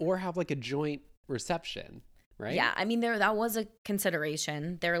the hall or have like a joint reception, right? Yeah, I mean, that was a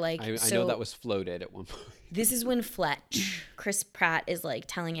consideration. They're like, I know that was floated at one point. This is when Fletch, Chris Pratt, is like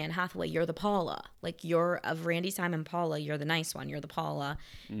telling Anne Hathaway, you're the Paula. Like, you're of Randy, Simon, Paula. You're the nice one. You're the Paula.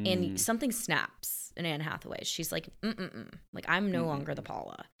 And something snaps in Anne Hathaway. She's like, like, I'm no longer the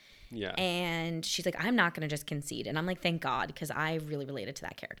Paula. Yeah. And she's like, I'm not going to just concede. And I'm like, thank God, because I really related to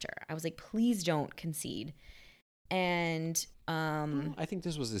that character. I was like, please don't concede. And I think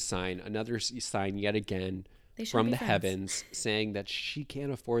this was a sign, another sign yet again they should from be the friends. heavens saying that she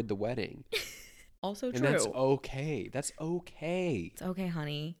can't afford the wedding. Also true. And that's okay. That's okay. It's okay,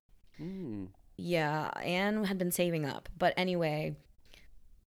 honey. Mm. Yeah, Anne had been saving up. But anyway,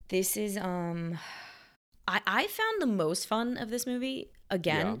 this is I found the most fun of this movie,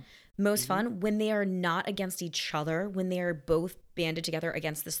 again, most fun when they are not against each other, when they are both banded together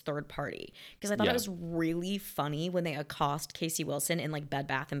against this third party. Because I thought it was really funny when they accost Casey Wilson in like Bed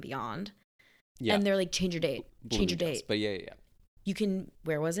Bath and Beyond. Yeah. And they're like, change your date. Change your date. But yeah. You can,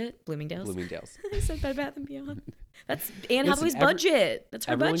 where was it? Bloomingdale's? Bloomingdale's. I said Bed Bath and Beyond. That's Anne Hathaway's budget. That's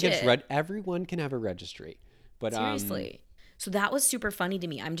her budget. Everyone can have a registry. But seriously. So that was super funny to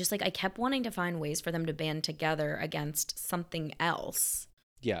me. I'm just like, I kept wanting to find ways for them to band together against something else.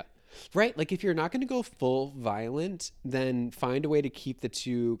 Yeah. Right. Like if you're not going to go full violent, then find a way to keep the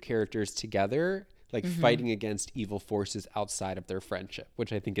two characters together, like fighting against evil forces outside of their friendship,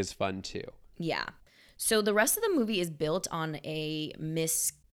 which I think is fun too. Yeah. So the rest of the movie is built on a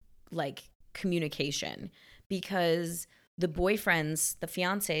communication because the boyfriends, the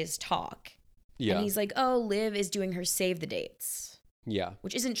fiancés talk. Yeah. And he's like, oh, Liv is doing her save the dates. Yeah.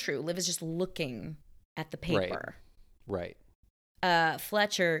 Which isn't true. Liv is just looking at the paper. Right.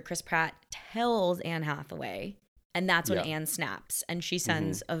 Fletcher, Chris Pratt, tells Anne Hathaway, and that's when Anne snaps. And she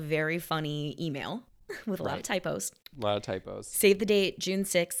sends a very funny email with a lot of typos. A lot of typos. Save the date, June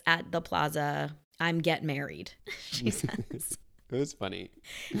 6th at the plaza. I'm get married, she says. It was funny.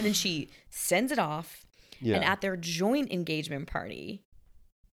 And then she sends it off. Yeah. And at their joint engagement party,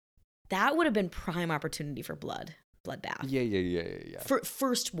 that would have been prime opportunity for bloodbath. Yeah.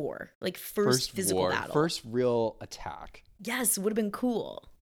 First war, like first physical war, battle. First real attack. Yes, would have been cool.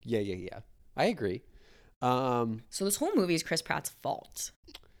 Yeah. I agree. So this whole movie is Chris Pratt's fault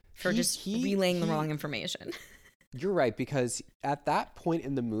for relaying the wrong information. You're right, because at that point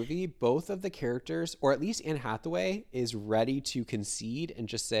in the movie, both of the characters, or at least Anne Hathaway, is ready to concede and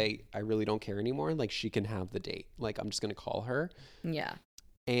just say, I really don't care anymore. Like, she can have the date. Like, I'm just going to call her. Yeah.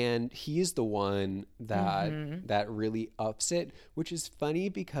 And he's the one that really ups it, which is funny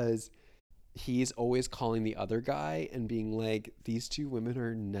because he's always calling the other guy and being like, these two women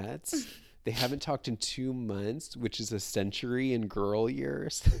are nuts. They haven't talked in 2 months, which is a century in girl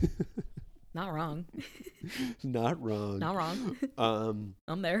years. Not wrong. Not wrong.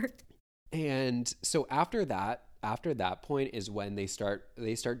 I'm there. And so after that point is when they start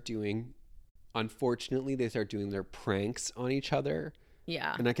doing, unfortunately, they start doing their pranks on each other.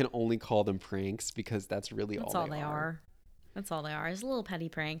 Yeah. And I can only call them pranks because that's really all they are. That's all they are. It's little petty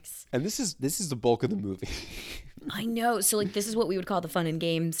pranks. And this is the bulk of the movie. I know. So like this is what we would call the fun and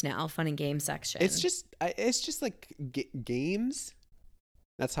games now, fun and games section. It's just like games.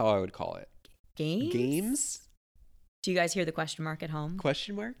 That's how I would call it. Games? Do you guys hear the question mark at home?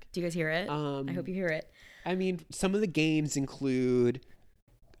 Question mark? Do you guys hear it? I hope you hear it. I mean, some of the games include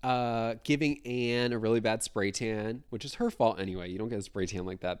giving Anne a really bad spray tan, which is her fault anyway. You don't get a spray tan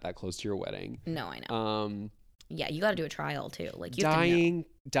like that close to your wedding. No, I know. Yeah, you got to do a trial too. Like you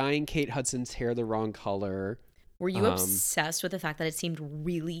dyeing Kate Hudson's hair the wrong color. Were you obsessed with the fact that it seemed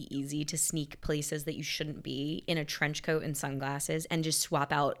really easy to sneak places that you shouldn't be in a trench coat and sunglasses and just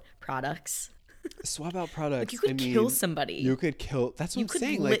swap out products? Swap out products. Like you could kill somebody. You could kill. That's what I'm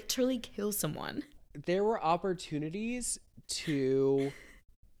saying. You could literally kill someone. There were opportunities to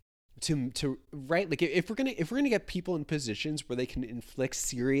right, like if we're gonna get people in positions where they can inflict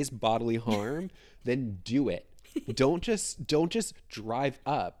serious bodily harm, then do it. Don't just drive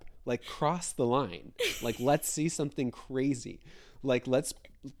up. Like cross the line. Like let's see something crazy. Like let's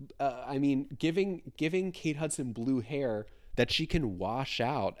giving Kate Hudson blue hair that she can wash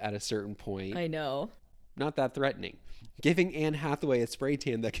out at a certain point. I know. Not that threatening. Giving Anne Hathaway a spray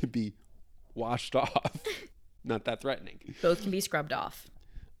tan that can be washed off. Not that threatening. Both can be scrubbed off.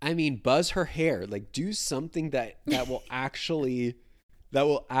 I mean, buzz her hair. Like do something that will actually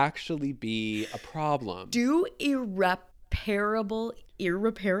be a problem. Do irreparable,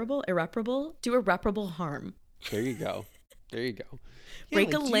 do irreparable harm. There you go. There you go. Yeah,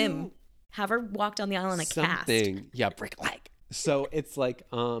 Break like, a limb. Have her walk down the aisle in a cast. something. Yeah, break a leg. So it's like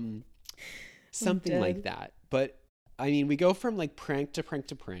something like that. But I mean, we go from like prank to prank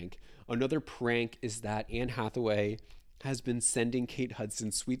to prank. Another prank is that Anne Hathaway has been sending Kate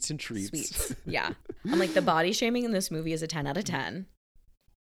Hudson sweets and treats. Sweets. Yeah. I'm like, the body shaming in this movie is a 10 out of 10.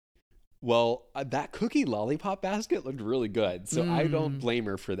 Well, that cookie lollipop basket looked really good. So I don't blame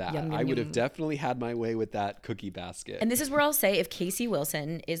her for that. Yum, yum, I would have yum. definitely had my way with that cookie basket. And this is where I'll say, if Casey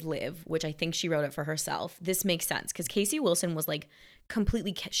Wilson is Liv, which I think she wrote it for herself, this makes sense. Because Casey Wilson was like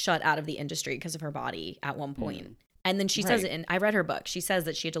completely shut out of the industry because of her body at one point. And then she says it, and I read her book. She says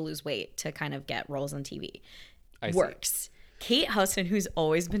that she had to lose weight to kind of get roles on TV. Works. Kate Hudson, who's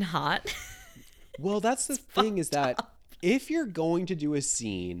always been hot. Well, that's the thing is that if you're going to do a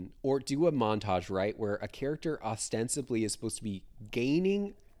scene or do a montage, right, where a character ostensibly is supposed to be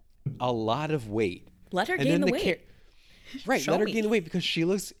gaining a lot of weight. Let her gain the weight. Right, Show let her me. gain the weight because she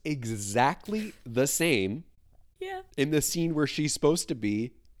looks exactly the same Yeah. in the scene where she's supposed to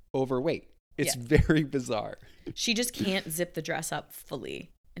be overweight. It's very bizarre. She just can't zip the dress up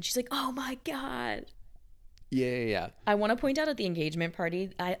fully. And she's like, oh my God. Yeah. I want to point out at the engagement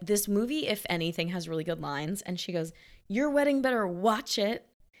party, this movie, if anything, has really good lines. And she goes, your wedding better watch it.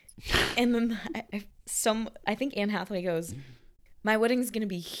 And then I think Anne Hathaway goes, my wedding's going to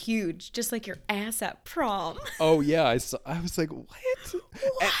be huge, just like your ass at prom. Oh yeah, I was like,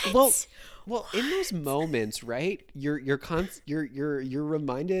 what? Well, in those moments, right? You're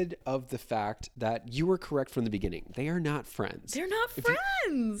reminded of the fact that you were correct from the beginning. They are not friends. They're not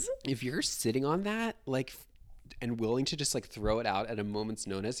friends. If you're sitting on that, like, and willing to just like throw it out at a moment's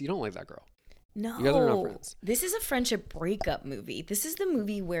notice, you don't like that girl. No. You guys are not friends. This is a friendship breakup movie. This is the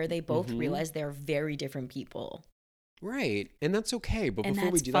movie where they both realize they're very different people. Right. And that's okay. But And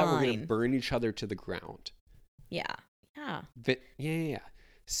before we that's do that, we're going fine. to burn each other to the ground. Yeah. Yeah. But yeah.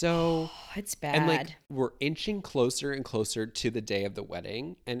 So, It's bad. and like we're inching closer and closer to the day of the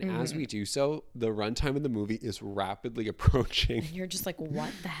wedding. And as we do so, the runtime of the movie is rapidly approaching. You're just like,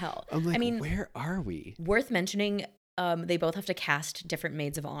 what the hell? I'm like, I mean, where are we? worth mentioning, they both have to cast different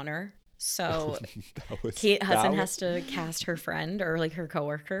maids of honor. So Kate Hudson has to cast her friend or like her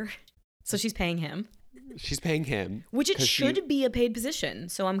coworker. So she's paying him. She's paying him. Which it should be a paid position.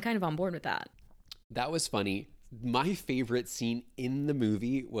 So I'm kind of on board with that. That was funny. My favorite scene in the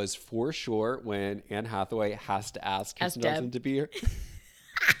movie was for sure when Anne Hathaway has to ask Kirsten Dunst to be her.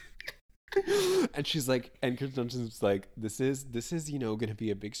 And she's like, and Kirsten Dunst's like, this is gonna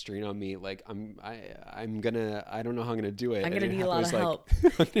be a big strain on me. Like I don't know how I'm gonna do it. I'm gonna need a lot of help.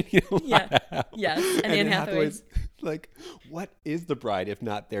 Yeah. Yes. And Anne Hathaway's like, what is the bride if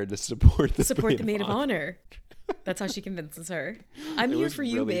not there to support the maid of honor? That's how she convinces her. I'm here for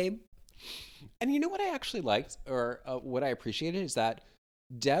you, babe. And you know what I actually liked, or what I appreciated, is that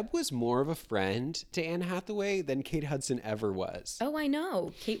Deb was more of a friend to Anne Hathaway than Kate Hudson ever was. Oh, I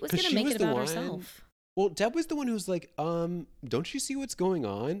know. Kate was going to make it about herself. Well, Deb was the one who was like, don't you see what's going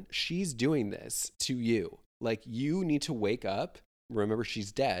on? She's doing this to you. Like, you need to wake up. Remember,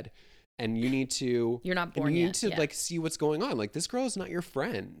 she's dead. And you need to... You're not born yet. You need to, like, see what's going on. Like, this girl is not your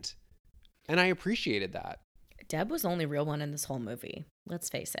friend. And I appreciated that. Deb was the only real one in this whole movie. Let's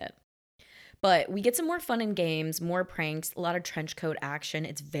face it. But we get some more fun and games, more pranks, a lot of trench coat action.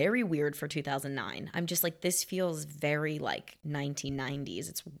 It's very weird for 2009. I'm just like, this feels very like 1990s.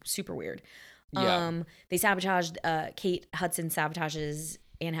 It's super weird. Yeah. They sabotaged, Kate Hudson sabotages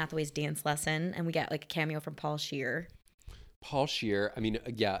Anne Hathaway's dance lesson, and we get like a cameo from Paul Scheer. Paul Scheer, I mean,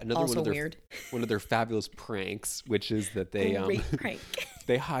 yeah, another Also one of their fabulous pranks, which is that they Great prank.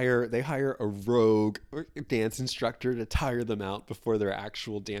 they hire a rogue dance instructor to tire them out before their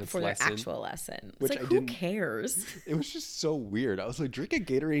actual dance lesson. Their actual lesson. It's Which like, who cares? It was just so weird. I was like, drink a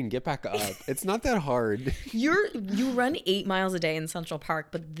Gatorade and get back up. It's not that hard. You run 8 miles a day in Central Park,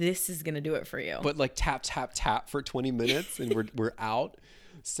 but this is gonna do it for you. But like tap tap tap for 20 minutes and we're out.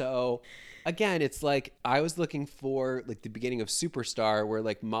 So again, it's like I was looking for like the beginning of Superstar, where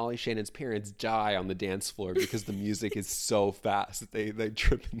like Molly Shannon's parents die on the dance floor because the music is so fast that they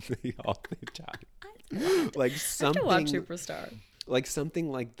trip and they die. Like something. I have to watch Superstar. Like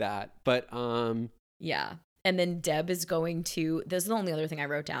something like that. But yeah. And then Deb is going to. This is the only other thing I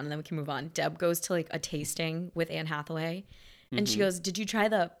wrote down, and then we can move on. Deb goes to like a tasting with Anne Hathaway, and she goes, "Did you try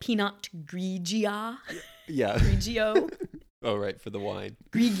the Pinot Grigio?" Yeah. Grigio. Oh, right, for the wine.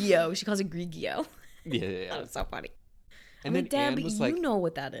 Grigio. She calls it Grigio. Yeah. That was so funny. And then Deb, Anne was like, you know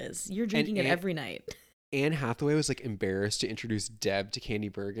what that is. You're drinking it every night. Anne Hathaway was like embarrassed to introduce Deb to Candy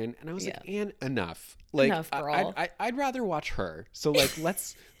Bergen, and I was like, Anne, enough. Like, Enough, girl. I'd rather watch her. So like,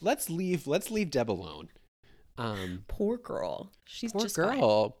 let's leave Deb alone. Poor girl. She's Poor just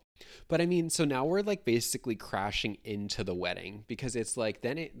girl. fine. But I mean, so now we're like basically crashing into the wedding, because it's like,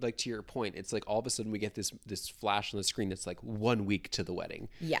 then it, like, to your point, it's like all of a sudden we get this flash on the screen that's like 1 week to the wedding.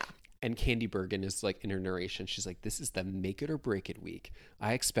 Yeah. And Candy Bergen is like, in her narration, she's like, this is the make it or break it week.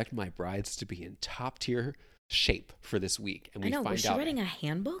 I expect my brides to be in top tier shape for this week. And we I know. find Was she out, writing a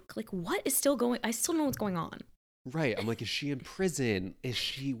handbook? Like, what is still going? I still don't know what's going on. right. I'm like, is she in prison?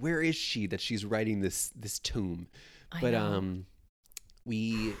 Where is she that she's writing this tome? But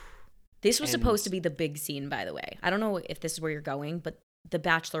this was supposed to be the big scene, by the way. I don't know if this is where you're going, but the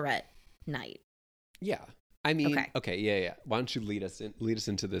bachelorette night. Yeah. I mean, okay, yeah. Why don't you lead us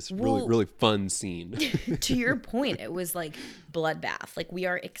into this really fun scene? To your point, it was like bloodbath. Like, we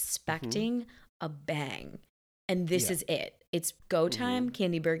are expecting a bang, and this is it. It's go time.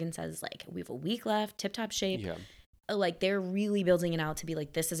 Candy Bergen says, like, we have a week left, tip-top shape. Yeah. Like, they're really building it out to be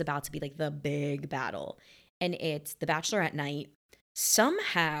like, this is about to be like the big battle. And it's the bachelorette night.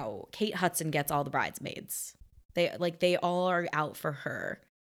 Somehow Kate Hudson gets all the bridesmaids. They all are out for her.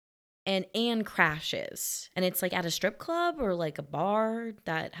 And Anne crashes. And it's like at a strip club or like a bar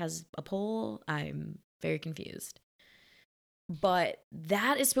that has a pole. I'm very confused. But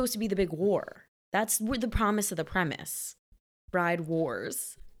that is supposed to be the big war. That's the promise of the premise. Bride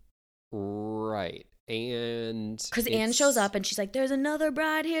wars. Right. And because Anne shows up and she's like, there's another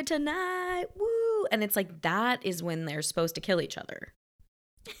bride here tonight. Woo. And it's like, that is when they're supposed to kill each other.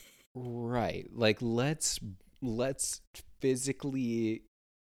 Right. Like, let's physically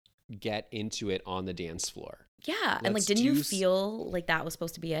get into it on the dance floor. Yeah. And like, didn't you feel like that was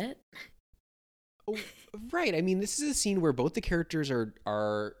supposed to be it? Oh, right. I mean, this is a scene where both the characters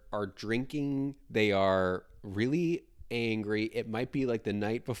are drinking. They are really angry. It might be like the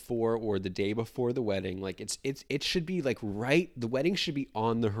night before or the day before the wedding. Like, it should be like, right, the wedding should be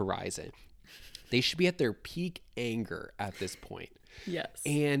on the horizon. They should be at their peak anger at this point. Yes.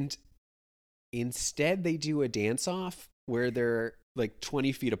 And instead they do a dance off where they're like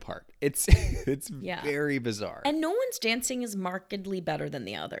 20 feet apart. It's very bizarre. And no one's dancing is markedly better than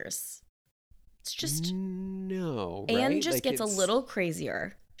the others. It's just no. Anne right? just like, gets a little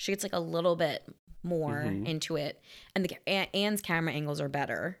crazier. She gets like a little bit more into it, and Anne's camera angles are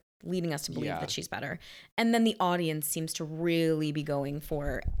better, leading us to believe that she's better. And then the audience seems to really be going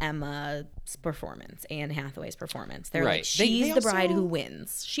for Emma's performance, Anne Hathaway's performance. They're like, she's the bride who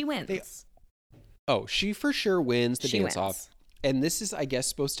wins. She wins. She for sure wins the dance off. And this is, I guess,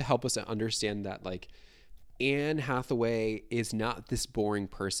 supposed to help us understand that, like, Anne Hathaway is not this boring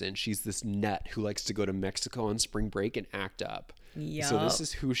person. She's this nut who likes to go to Mexico on spring break and act up. Yep. So this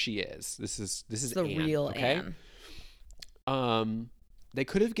is who she is. This is the Anne, real okay? Anne. They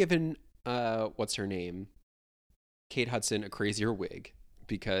could have given what's her name, Kate Hudson, a crazier wig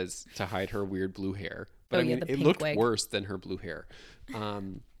to hide her weird blue hair. But I mean, it looked worse than her blue hair.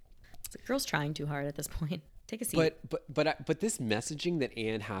 The girl's trying too hard at this point. Take a seat. But this messaging that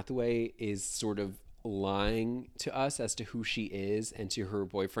Anne Hathaway is sort of lying to us as to who she is and to her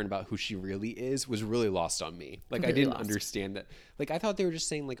boyfriend about who she really is was really lost on me. Like, I didn't understand that. Like, I thought they were just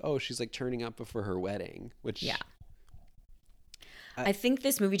saying, like, oh, she's like turning up before her wedding, which I think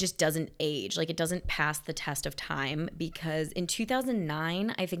this movie just doesn't age. Like, it doesn't pass the test of time, because in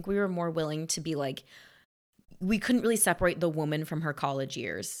 2009, I think we were more willing to be like, we couldn't really separate the woman from her college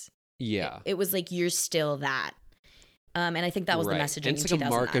years. Yeah. It was like, you're still that. And I think that was the messaging in 2009. It's like a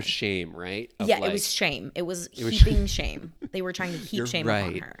mark of shame, right? It was shame. It was heaping shame. They were trying to heap shame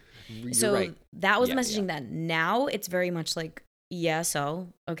upon her. So that was the messaging then. Now it's very much like,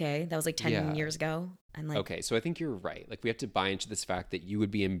 okay, that was like 10 years ago. And like, okay, so I think you're right. Like, we have to buy into this fact that you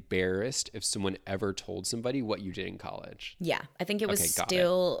would be embarrassed if someone ever told somebody what you did in college. Yeah, I think it was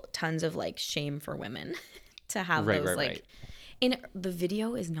still tons of like shame for women to have those like. And the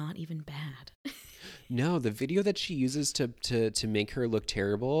video is not even bad. No, the video that she uses to make her look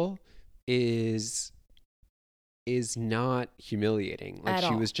terrible is not humiliating. Like,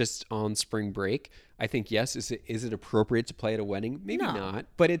 she was just on spring break. I think, yes, is it appropriate to play at a wedding? Maybe not,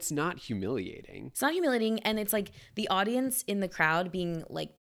 but it's not humiliating. It's not humiliating, and it's like the audience in the crowd being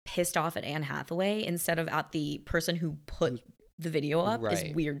like pissed off at Anne Hathaway instead of at the person who put the video up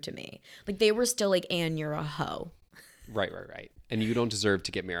is weird to me. Like, they were still like, Anne, you're a hoe. Right. And you don't deserve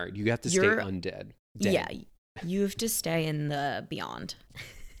to get married. You have to stay undead. Yeah, you have to stay in the beyond.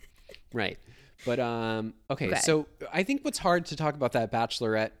 Right. But okay, Okay. so I think what's hard to talk about that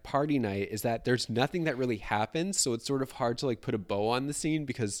bachelorette party night is that there's nothing that really happens, so it's sort of hard to like put a bow on the scene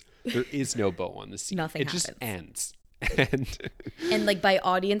because there is no bow on the scene. Nothing it just happens. ends. And like by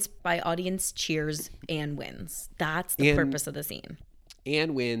audience cheers and wins. That's the And- purpose of the scene.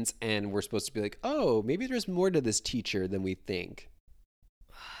 Anne wins, and we're supposed to be like, oh, maybe there's more to this teacher than we think.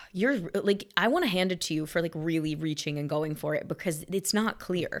 You're like, I want to hand it to you for like really reaching and going for it because it's not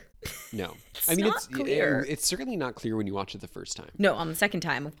clear. No, It's not clear. It's certainly not clear when you watch it the first time. No, on the second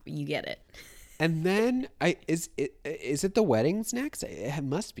time you get it. And then is it the weddings next? It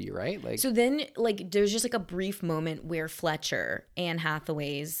must be, right? Like, So then like there's just like a brief moment where Fletcher, Anne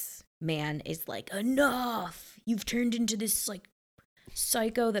Hathaway's man, is like, enough. You've turned into this like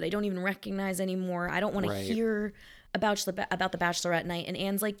psycho that I don't even recognize anymore. I don't want Right. to hear about the bachelorette night. And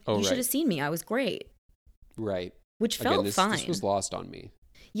Anne's like, Oh, you should right. have seen me. I was great. right. Which Again, felt this fine. was lost on me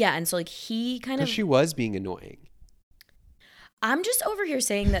Yeah, and so like he kind of because she was being annoying. I'm just over here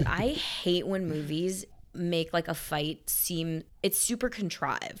saying that I hate when movies make like a fight seem it's super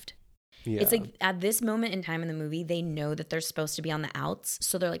contrived. Yeah. It's like at this moment in time in the movie, they know that they're supposed to be on the outs.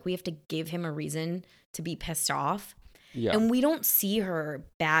 So they're like, we have to give him a reason to be pissed off. yeah. And we don't see her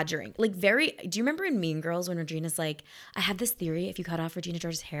badgering. Like do you remember in Mean Girls when Regina's like, I have this theory, if you cut off Regina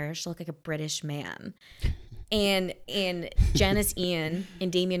George's hair, she'll look like a British man. And Janice Ian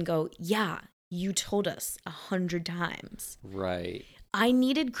and Damien go, yeah, you told us 100 times. Right. I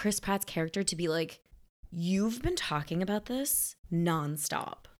needed Chris Pratt's character to be like, you've been talking about this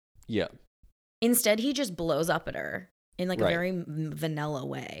nonstop. Yeah. Instead, he just blows up at her in like a Right. very vanilla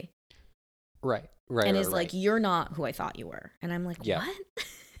way. Right. Right. And right, is like, right. you're not who I thought you were. And I'm like, Yeah. what?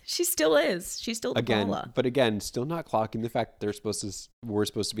 She still is. She's still the Again, Paula. but again, still not clocking the fact that we're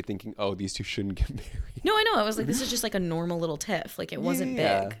supposed to be thinking, oh, these two shouldn't get married. No, I know. I was like, this is just like a normal little tiff. Like it wasn't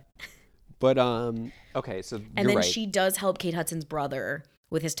Yeah. big. But okay, so And you're then right. she does help Kate Hudson's brother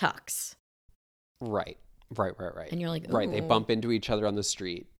with his tux. Right. And you're like, Right. They ooh. bump into each other on the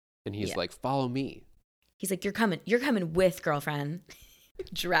street, and he's Yeah. like, "Follow me." He's like, you're coming with, girlfriend.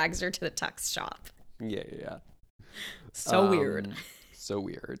 Drags her to the tux shop. Yeah. Yeah. So weird. So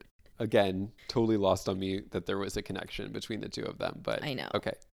weird. Again, totally lost on me that there was a connection between the two of them. But I know.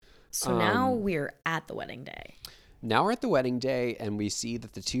 Okay. So now we're at the wedding day. Now we're at the wedding day, and we see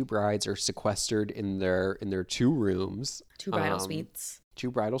that the two brides are sequestered in their two rooms. Two bridal suites. Two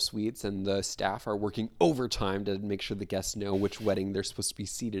bridal suites, and the staff are working overtime to make sure the guests know which wedding they're supposed to be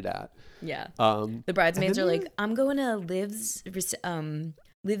seated at. Yeah. Um, The bridesmaids and are then like, I'm going to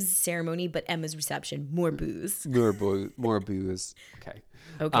Liv's ceremony, but Emma's reception. More booze. more booze. Okay.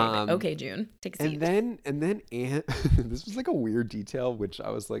 Okay. Okay, June. Take a seat. And then Anne, this was like a weird detail, which I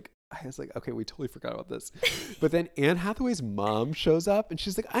was like, okay, we totally forgot about this. But then Anne Hathaway's mom shows up and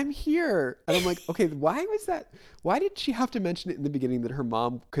she's like, I'm here. And I'm like, okay, why was that? Why did she have to mention it in the beginning that her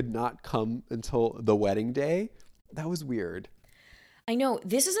mom could not come until the wedding day? That was weird. I know.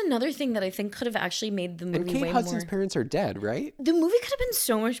 This is another thing that I think could have actually made the movie And Kate way Hudson's more... parents are dead, right? The movie could have been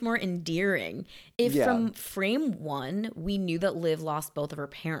so much more endearing if Yeah. from frame one, we knew that Liv lost both of her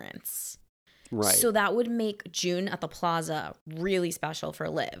parents. Right. So that would make June at the plaza really special for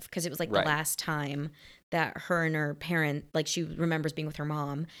Liv because it was like Right. the last time that her and her parent, like she remembers being with her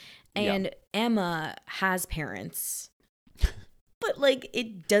mom. And Emma has parents, but like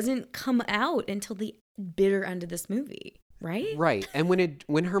it doesn't come out until the bitter end of this movie, right? Right. And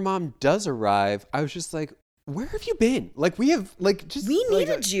when her mom does arrive, I was just like, where have you been? Like we have like just We like,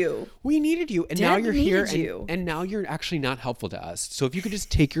 needed you. We needed you, and now Dad you're here, needed you. and now you're actually not helpful to us. So if you could just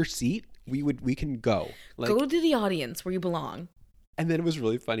take your seat, we can go. Like, Go to the audience where you belong. and then it was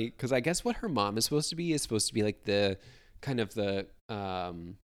really funny because I guess what her mom is supposed to be like the kind of the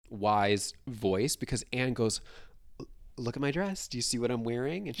wise voice, because Anne goes, look at my dress. Do you see what I'm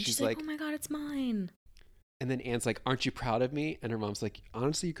wearing? And And she's like, like, oh my God, it's mine. and then Anne's like, aren't you proud of me? And her mom's like,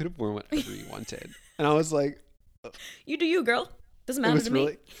 honestly, you could have worn whatever you wanted. And I was like, You do you, girl. Doesn't it matter was to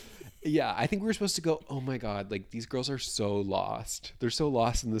really, me. yeah, I think we were supposed to go, oh my God, like these girls are so lost. They're so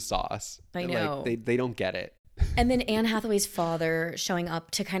lost in the sauce. I And, know. Like, they don't get it. And then Anne Hathaway's father showing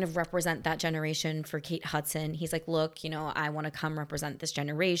up to kind of represent that generation for Kate Hudson. He's like, look, I want to come represent this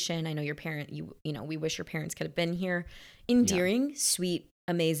generation. I know your parent, we wish your parents could have been here. Endearing, sweet,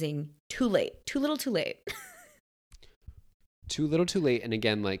 amazing. Too late. Too little, too late. Too little, too late. And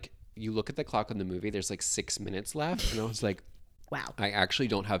again, like you look at the clock on the movie, there's like 6 minutes left. And I was like, Wow. I actually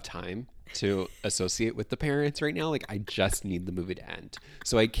don't have time to associate with the parents right now. Like I just need the movie to end.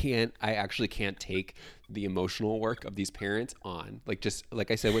 So I actually can't take the emotional work of these parents on. Like just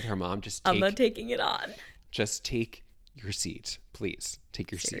like I said with her mom, I'm not taking it on. just take your seat, please.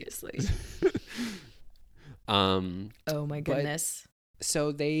 Take your seat. Seriously. Oh my But goodness.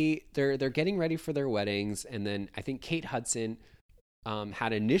 so they're getting ready for their weddings, and then I think Kate Hudson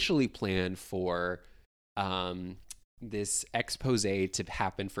had initially planned for um, this expose to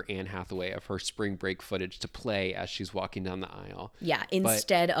happen for Anne Hathaway of her spring break footage to play as she's walking down the aisle. Yeah, But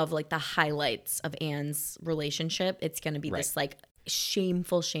instead of like the highlights of Anne's relationship, it's going to be right, this like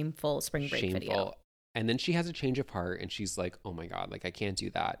shameful, shameful spring break video. shameful. And then she has a change of heart, and she's like, "Oh my god, like I can't do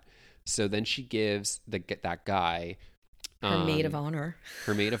that." So then she gives that guy, Her maid of um, honor.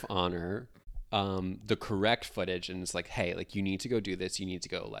 her maid of honor, the correct footage, and it's like, "Hey, like you need to go do this. You need to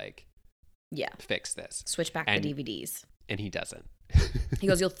go like Yeah. fix this." Switch back And the DVDs. and he doesn't. He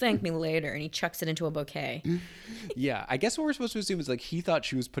goes, "You'll thank me later." And he chucks it into a bouquet. Yeah, I guess what we're supposed to assume is like he thought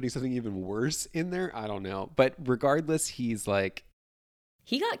she was putting something even worse in there. I don't know. But regardless, he's like,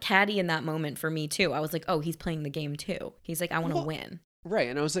 He got catty in that moment for me too. I was like, oh, he's playing the game too. He's like, I want to well, win. right.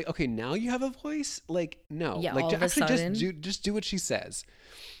 And I was like, okay, now you have a voice? Like, no. Yeah, Like all of a actually sudden. just do what she says.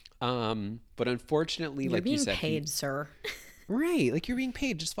 But unfortunately, You're like you being said, paid, sir. right, like you're being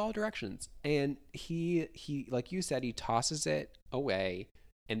paid, just follow directions. And he like you said, he tosses it away,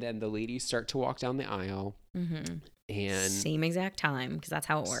 and then the ladies start to walk down the aisle. Mm-hmm. And Same exact time, because that's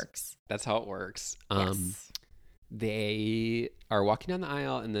how it works. that's how it works. Yes. They are walking down the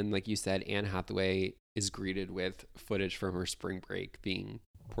aisle, and then, like you said, Anne Hathaway is greeted with footage from her spring break being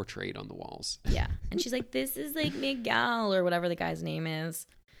portrayed on the walls. Yeah. And she's like, this is like Miguel or whatever the guy's name is.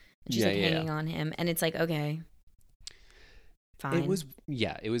 And she's like hanging on him. And it's like, okay, fine.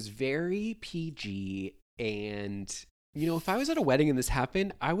 It was very PG, and you know, if I was at a wedding and this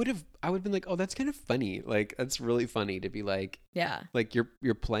happened, I would have been like, oh, that's kind of funny. Like, that's really funny to be like, Yeah. like you're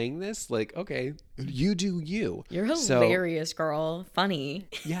playing this, like, okay, you do you. You're hilarious, girl. Funny.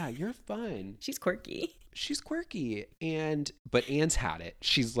 Yeah, you're fun. She's quirky. She's quirky, but Anne's had it.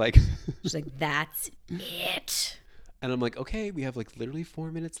 She's like, She's like, that's it. and I'm like, okay, we have like literally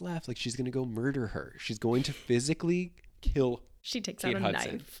 4 minutes left. Like, she's gonna go murder her. She's going to physically kill. She takes Kate out a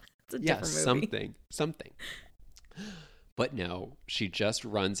Hudson. knife. It's a different movie. Something. But no, she just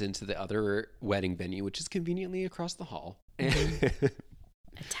runs into the other wedding venue, which is conveniently across the hall.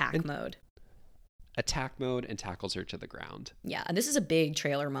 Attack mode. Attack mode, and tackles her to the ground. Yeah, and this is a big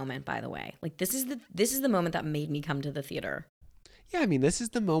trailer moment, by the way. Like this is the moment that made me come to the theater. Yeah, I mean, this is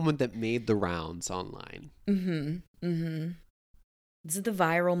the moment that made the rounds online. Mm-hmm. Mm-hmm. This is the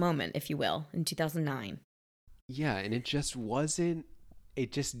viral moment, if you will, in 2009. Yeah, and it just wasn't.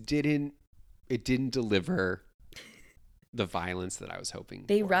 It didn't deliver the violence that I was hoping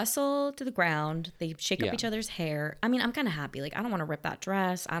They for. wrestle to the ground. They shake Yeah. up each other's hair. I mean, I'm kind of happy. Like, I don't want to rip that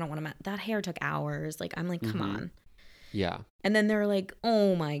dress. I don't want to. That hair took hours. Like, I'm like, come Mhm. on. Yeah. And then they're like,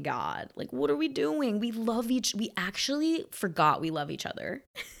 oh my God. Like, what are we doing? We actually forgot we love each other.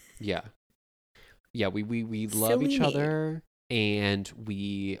 Yeah. Yeah, we love Silly each me. other, and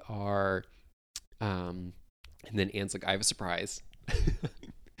we are and then Anne's like, I have a surprise.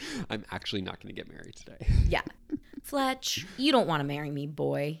 I'm actually not going to get married today. Yeah. Fletch, you don't want to marry me,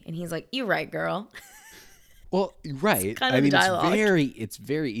 boy. And he's like, you're right, girl. Well, right. kind of I mean, the dialogue. it's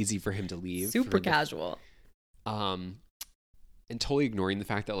very easy for him to leave. Super casual. And totally ignoring the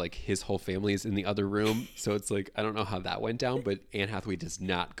fact that like his whole family is in the other room. So it's like, I don't know how that went down, but Anne Hathaway does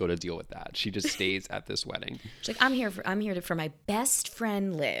not go to deal with that. She just stays at this wedding. She's like, I'm here for my best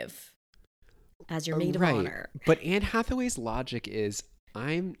friend Liv as your maid of Right. honor. But Anne Hathaway's logic is,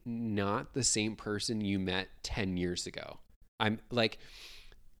 I'm not the same person you met 10 years ago. I'm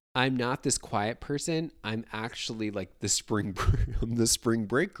not this quiet person. I'm actually like the I'm the spring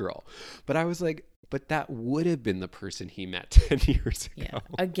break girl. But I was like, but that would have been the person he met 10 years ago. Yeah.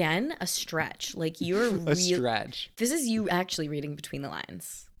 Again, a stretch. Like you're A stretch. This is you actually reading between the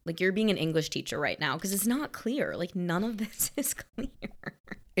lines. Like you're being an English teacher right now because it's not clear. Like none of this is clear.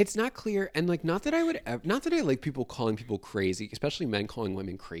 It's not clear, and like not that I like people calling people crazy, especially men calling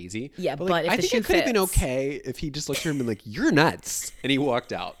women crazy. Yeah, but but if I the think shoe it could have been fits. okay if he just looked at her and been like, "You're nuts," and he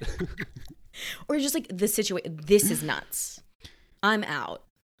walked out. Or just like the situation. This is nuts. I'm out.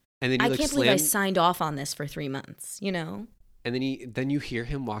 And then I like can't believe I signed off on this for 3 months. You know. And then you hear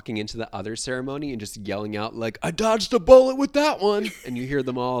him walking into the other ceremony and just yelling out like, "I dodged a bullet with that one," and you hear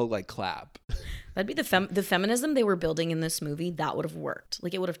them all like clap. That'd be the feminism they were building in this movie. That would have worked.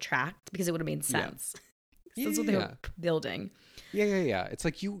 Like it would have tracked because it would have made sense. Yeah. That's what they were building. Yeah. It's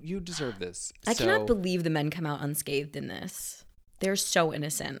like you deserve this. I cannot believe the men come out unscathed in this. They're so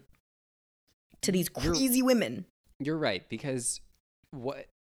innocent to these crazy women. You're right, because what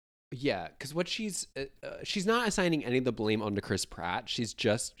she's not assigning any of the blame onto Chris Pratt. She's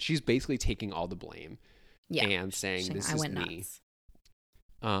basically taking all the blame. Yeah. And saying, this I is went me.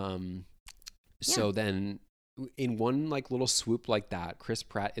 nuts. So then in one like little swoop like that, Chris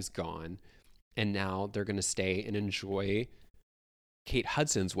Pratt is gone, and now they're going to stay and enjoy Kate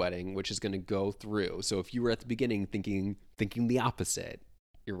Hudson's wedding, which is going to go through. So if you were at the beginning thinking the opposite,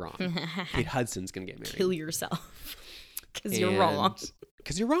 you're wrong. Kate Hudson's going to get married. Kill yourself because you're wrong.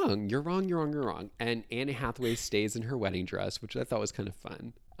 Because you're wrong. You're wrong. You're wrong. You're wrong. And Anne Hathaway stays in her wedding dress, which I thought was kind of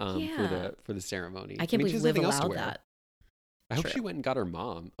fun for the ceremony. I can't she believe has Liv nothing else to allowed wear. that. I hope True. she went and got her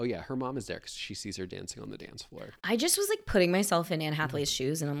mom. Oh yeah, her mom is there because she sees her dancing on the dance floor. I just was like putting myself in Anne Hathaway's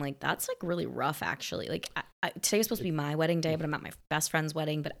shoes, and I'm like, that's like really rough, actually. Like, today is supposed to be my wedding day, but I'm at my best friend's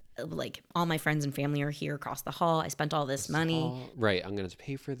wedding. But like, all my friends and family are here across the hall. I spent all this money. Right, I'm gonna have to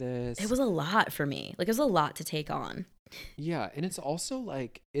pay for this. It was a lot for me. Like, it was a lot to take on. Yeah, and it's also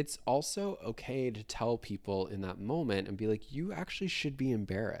okay to tell people in that moment and be like, you actually should be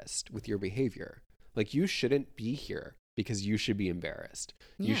embarrassed with your behavior. Like, you shouldn't be here because you should be embarrassed.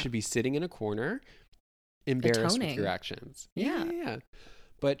 You should be sitting in a corner, embarrassed with your actions. Yeah.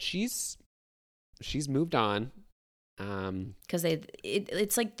 But she's moved on. Because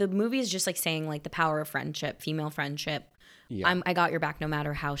it's like the movie is just like saying like the power of friendship, female friendship. Yeah. I got your back no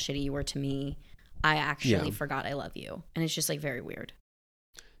matter how shitty you were to me. I actually forgot I love you. And it's just like very weird.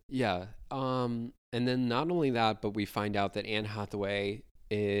 Yeah. And then not only that, but we find out that Anne Hathaway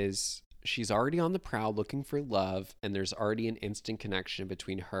she's already on the prowl looking for love, and there's already an instant connection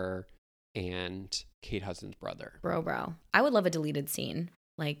between her and Kate Hudson's brother. Bro. I would love a deleted scene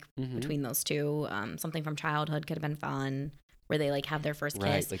like between those two. Something from childhood could have been fun, where they like have their first kiss.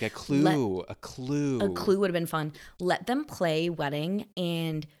 Right, like a clue. A clue would have been fun. Let them play wedding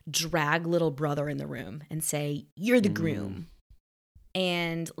and drag little brother in the room and say, "You're the groom."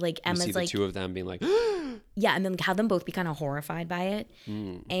 And like Emma's you see the like two of them being like, yeah, and then have them both be kind of horrified by it,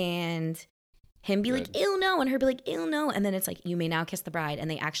 and him be like, "Ew, no," and her be like, "Ew, no," and then it's like, "You may now kiss the bride,"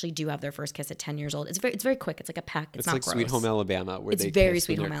 and they actually do have their first kiss at 10 years old. It's very quick. It's like a peck. It's not like gross. Sweet Home Alabama, where it's they very kiss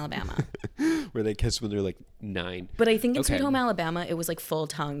Sweet when Home Alabama, where they kiss when they're like 9. but I think in Sweet Home Alabama it was like full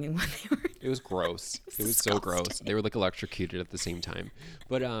tongue when they were. It was gross. It was so gross. They were like electrocuted at the same time.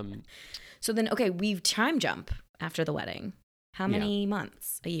 But So then, okay, we time jump after the wedding. How many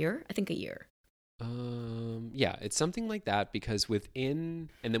months? A year? I think a year. Yeah, it's something like that, because and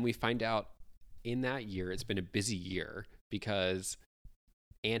then we find out in that year, it's been a busy year because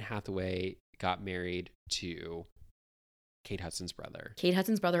Anne Hathaway got married to Kate Hudson's brother. Kate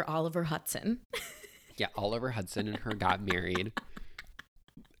Hudson's brother, Oliver Hudson. Yeah, Oliver Hudson and her got married.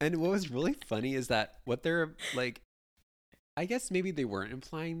 And what was really funny is that what they're like, I guess maybe they weren't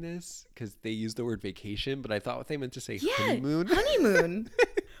implying this because they used the word vacation, but I thought what they meant to say honeymoon. Honeymoon.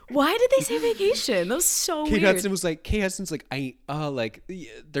 Why did they say vacation? That was so weird. Kate Hudson's like,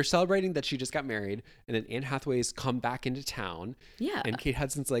 they're celebrating that she just got married, and then Anne Hathaway's come back into town. Yeah. And Kate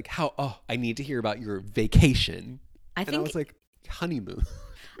Hudson's like, I need to hear about your vacation. I was like, honeymoon.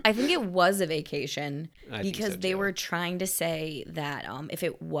 I think it was a vacation because they too. were trying to say that if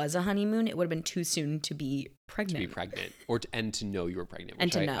it was a honeymoon, it would have been too soon to be pregnant. And to know you were pregnant.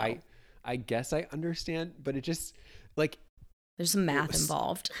 And to know. I guess I understand, but it just like there's some math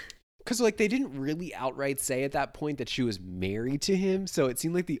involved. Because like they didn't really outright say at that point that she was married to him, so it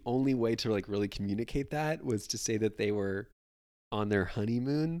seemed like the only way to like really communicate that was to say that they were on their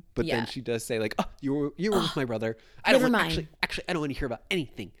honeymoon. But then she does say like, you were with my brother. Never mind. Actually, I don't want to hear about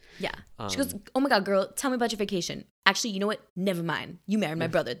anything. Yeah. She goes, "Oh my God, girl, tell me about your vacation." Actually, you know what? Never mind. You married my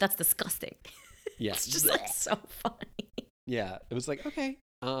brother. That's disgusting. Yeah. It's just like so funny. Yeah. It was like, okay.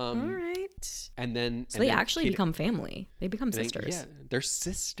 All right. And then they actually become family. They become sisters. Yeah, they're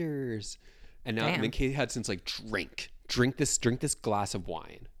sisters. And now and then Kate Hudson's like, drink this glass of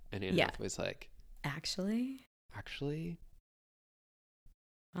wine. And Anne Hathaway's like, actually,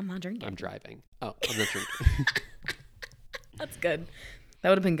 I'm not drinking. I'm driving. Oh, I'm not drinking. That's good. That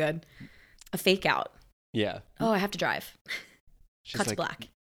would have been good. A fake out. Yeah. Oh, I have to drive. Cuts like, black.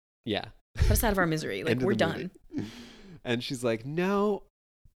 Yeah. Put us out of our misery. Like, we're done. And she's like, no.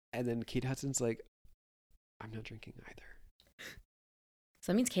 And then Kate Hudson's like, I'm not drinking either.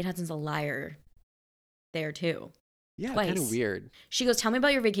 So that means Kate Hudson's a liar there too. Yeah, kind of weird. She goes, "Tell me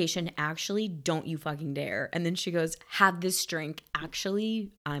about your vacation." Actually, don't you fucking dare. And then she goes, "Have this drink."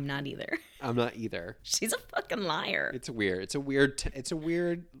 Actually, I'm not either. I'm not either. She's a fucking liar. It's weird. It's a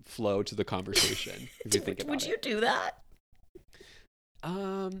weird flow to the conversation. If you think about it. Would you do that?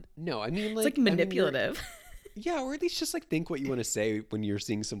 No. I mean, it's like manipulative. Yeah, or at least just like think what you want to say when you're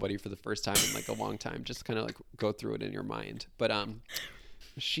seeing somebody for the first time in like a long time. Just kind of like go through it in your mind. But and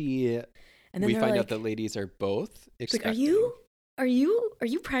then we find out that ladies are both expecting. Like, are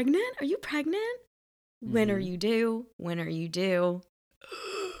you pregnant? Are you pregnant? When are you due? When are you due?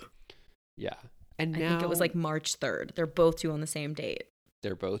 Yeah. And I now think it was like March 3rd. They're both due on the same date.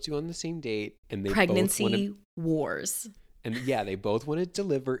 they're both due on the same date, and they both Pregnancy want to, wars. and yeah, they both want to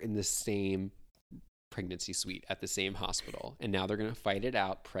deliver in the same pregnancy suite at the same hospital, and now they're gonna fight it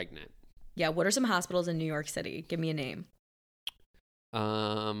out pregnant. Yeah, what are some hospitals in New York City? Give me a name.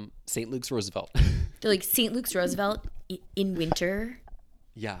 St. Luke's Roosevelt. They're like St. Luke's Roosevelt in winter.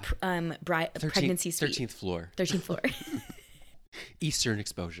 Yeah. Pregnancy suite. 13th floor. 13th floor. Eastern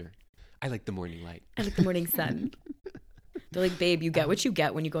exposure. I like the morning light. I like the morning sun. They're like, babe, you get what you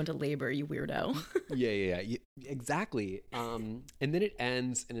get when you go into labor, you weirdo. Yeah. Exactly. And then it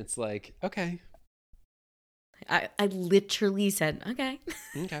ends, and it's like, okay. I literally said, okay.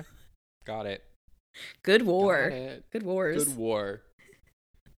 Okay. Got it. Good war. Got it. Good wars. Good war.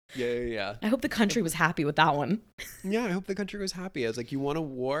 Yeah. I hope the country was happy with that one. Yeah, I hope the country was happy. I was like, you want a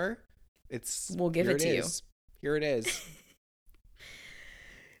war? We'll give it to you. Here it is.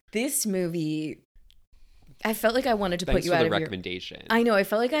 This movie, I felt like I wanted to put you out of your recommendation. I know. I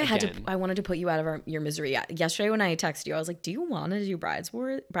felt like Again. I wanted to put you out of your misery. Yesterday when I texted you, I was like, "Do you want to do Brad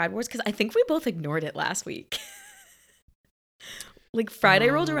Wars?" Because I think we both ignored it last week. Like Friday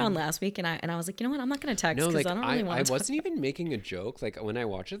rolled around last week, and I was like, you know what? I'm not gonna text because I don't really want to. I wasn't even making a joke. Like when I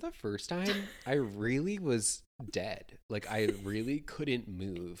watched it the first time, I really was dead. Like I really couldn't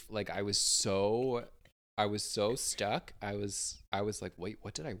move. Like I was so stuck. I was like, wait,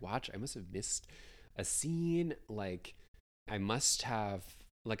 what did I watch? I must have missed a scene. Like I must not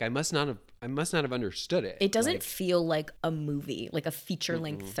have understood it. It doesn't feel like a movie, like a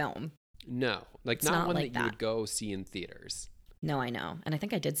feature-length film. No, like It's not one like that you would go see in theaters. No, I know. And I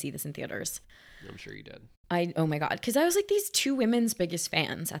think I did see this in theaters. I'm sure you did. Oh my God. Because I was like these two women's biggest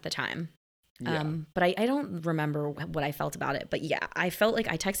fans at the time. Yeah. But I don't remember what I felt about it. But yeah, I felt like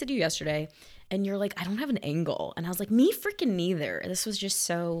I texted you yesterday and you're like, I don't have an angle. And I was like, me freaking neither. This was just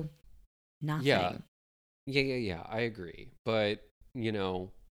so nothing. Yeah. I agree. But,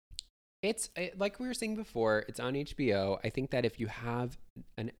 it's like we were saying before, it's on HBO. I think that if you have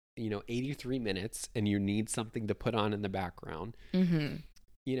 83 minutes and you need something to put on in the background,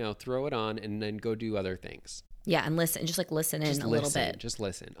 throw it on and then go do other things. Yeah, and listen, just like listen in a little bit. Just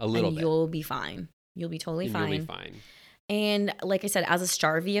listen a little bit. You'll be fine. You'll be totally fine. You'll be fine. And like I said, as a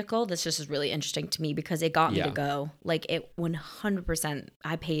star vehicle, this just is really interesting to me because it got me to go. Like it 100%,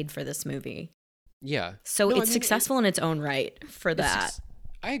 I paid for this movie. Yeah. So it's successful in its own right for that.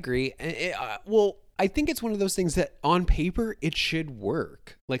 I agree. Well, I think it's one of those things that on paper, it should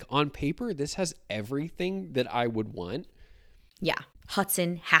work. Like on paper, this has everything that I would want. Yeah.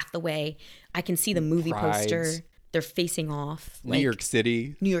 Hudson, Hathaway. I can see the movie poster. They're facing off. New York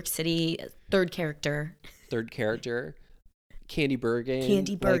City. Third character. Candy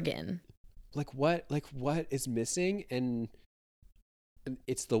Bergen. Like what is missing? And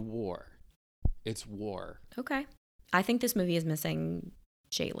it's the war. It's war. Okay. I think this movie is missing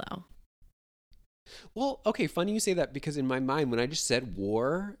J-Lo. Well, okay, funny you say that because in my mind, when I just said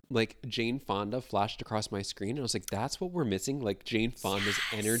war, like Jane Fonda flashed across my screen and I was like, that's what we're missing. Like Jane Fonda's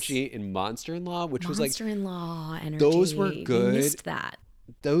energy in Monster-in-Law, which was like Monster-in-Law energy. Those were good. We missed that.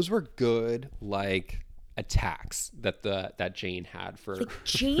 Those were good, like attacks that Jane had for. Like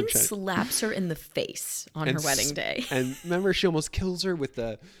Jane slaps her in the face on her wedding day. And remember, she almost kills her with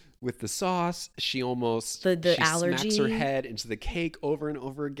the sauce. She almost the allergy, smacks her head into the cake over and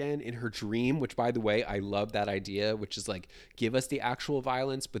over again in her dream, which by the way, I love that idea, which is like, give us the actual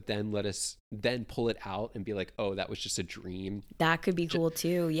violence, but then let us then pull it out and be like, oh, that was just a dream. That could be cool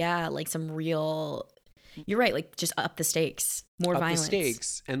too. Yeah. Like some real, you're right. Like just up the stakes, more violence. Up the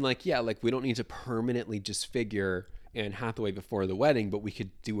stakes. And like, yeah, like we don't need to permanently disfigure Anne Hathaway before the wedding, but we could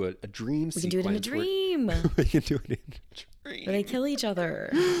do a dream sequence. We can do it in a dream. We can do it in a dream. Where they kill each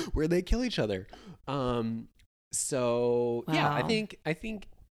other. So wow. Yeah, I think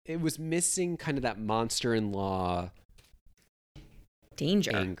it was missing kind of that Monster-in-Law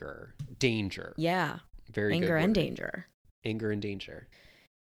danger. Yeah. Very anger good and word. danger. Anger and danger.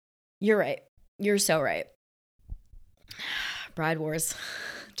 You're right. You're so right. Bride Wars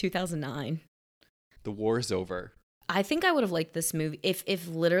 2009. The war's over. I think I would have liked this movie if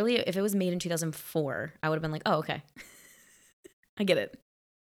it was made in 2004. I would have been like, oh, okay. I get it.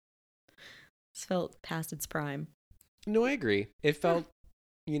 This felt past its prime. No, I agree. It felt,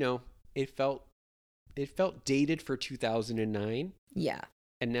 it felt dated for 2009. Yeah.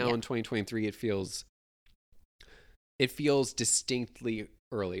 And now in 2023, it feels distinctly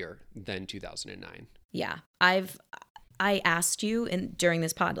earlier than 2009. Yeah. I asked you during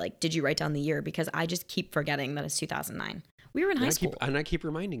this pod, like, did you write down the year? Because I just keep forgetting that it's 2009. We were in high school. And I keep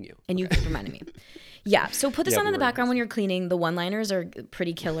reminding you. And you keep reminding me. Yeah. So put this Yeah, on in we the were in background when you're cleaning. The one-liners are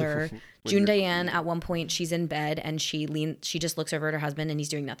pretty killer. June Diane, at one point, she's in bed and she just looks over at her husband and he's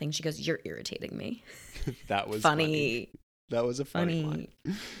doing nothing. She goes, "You're irritating me." That was funny. That was a funny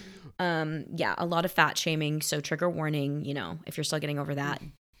line. Yeah, a lot of fat shaming. So trigger warning, if you're still getting over that,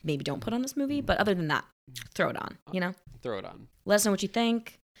 maybe don't put on this movie. But other than that, throw it on, Throw it on. Let us know what you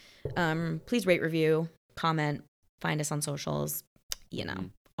think. Please rate, review, comment, find us on socials,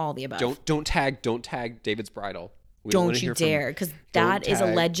 all the above. Don't tag David's Bridal. Don't you dare, because that is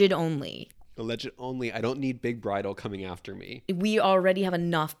alleged only. Alleged only. I don't need Big Bridal coming after me. We already have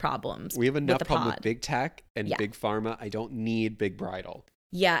enough problems. We have enough problem with Big Tech and Big Pharma. I don't need Big Bridal.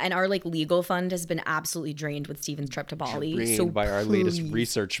 Yeah, and our legal fund has been absolutely drained with Steven's trip to Bali. Drained by our latest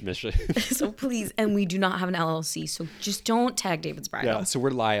research mission. So please, and we do not have an LLC, so just don't tag David's Bridal. Yeah, so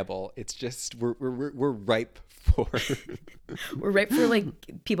we're liable. It's just we're ripe for. We're ripe for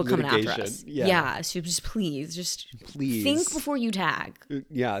people coming after us. Yeah. So please think before you tag.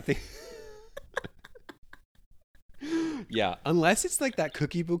 Yeah. Yeah, unless it's that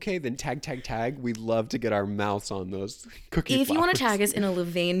cookie bouquet, then tag. We'd love to get our mouths on those cookie If flowers. you want to tag us in a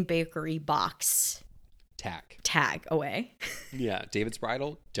Levain Bakery box, tag away. Yeah, David's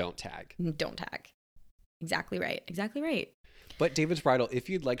Bridal, don't tag. Don't tag. Exactly right. But David's Bridal, if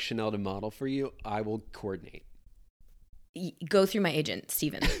you'd like Chanel to model for you, I will coordinate. Go through my agent,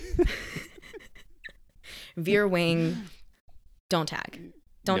 Steven. Vera Wing, don't tag.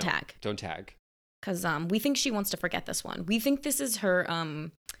 Don't tag. Because we think she wants to forget this one. We think this is her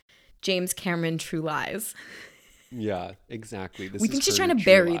James Cameron True Lies. Yeah, exactly. We think she's trying to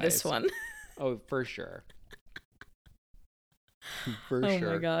bury this one. Oh, for sure. Oh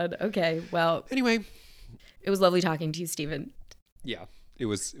my God. Okay, well. Anyway. It was lovely talking to you, Steven. Yeah, it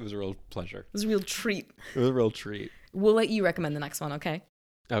was a real pleasure. It was a real treat. It was a real treat. We'll let you recommend the next one, okay?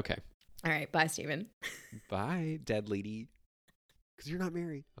 Okay. All right, bye, Steven. Bye, dead lady. Because you're not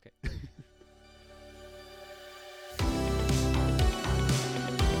married. Okay.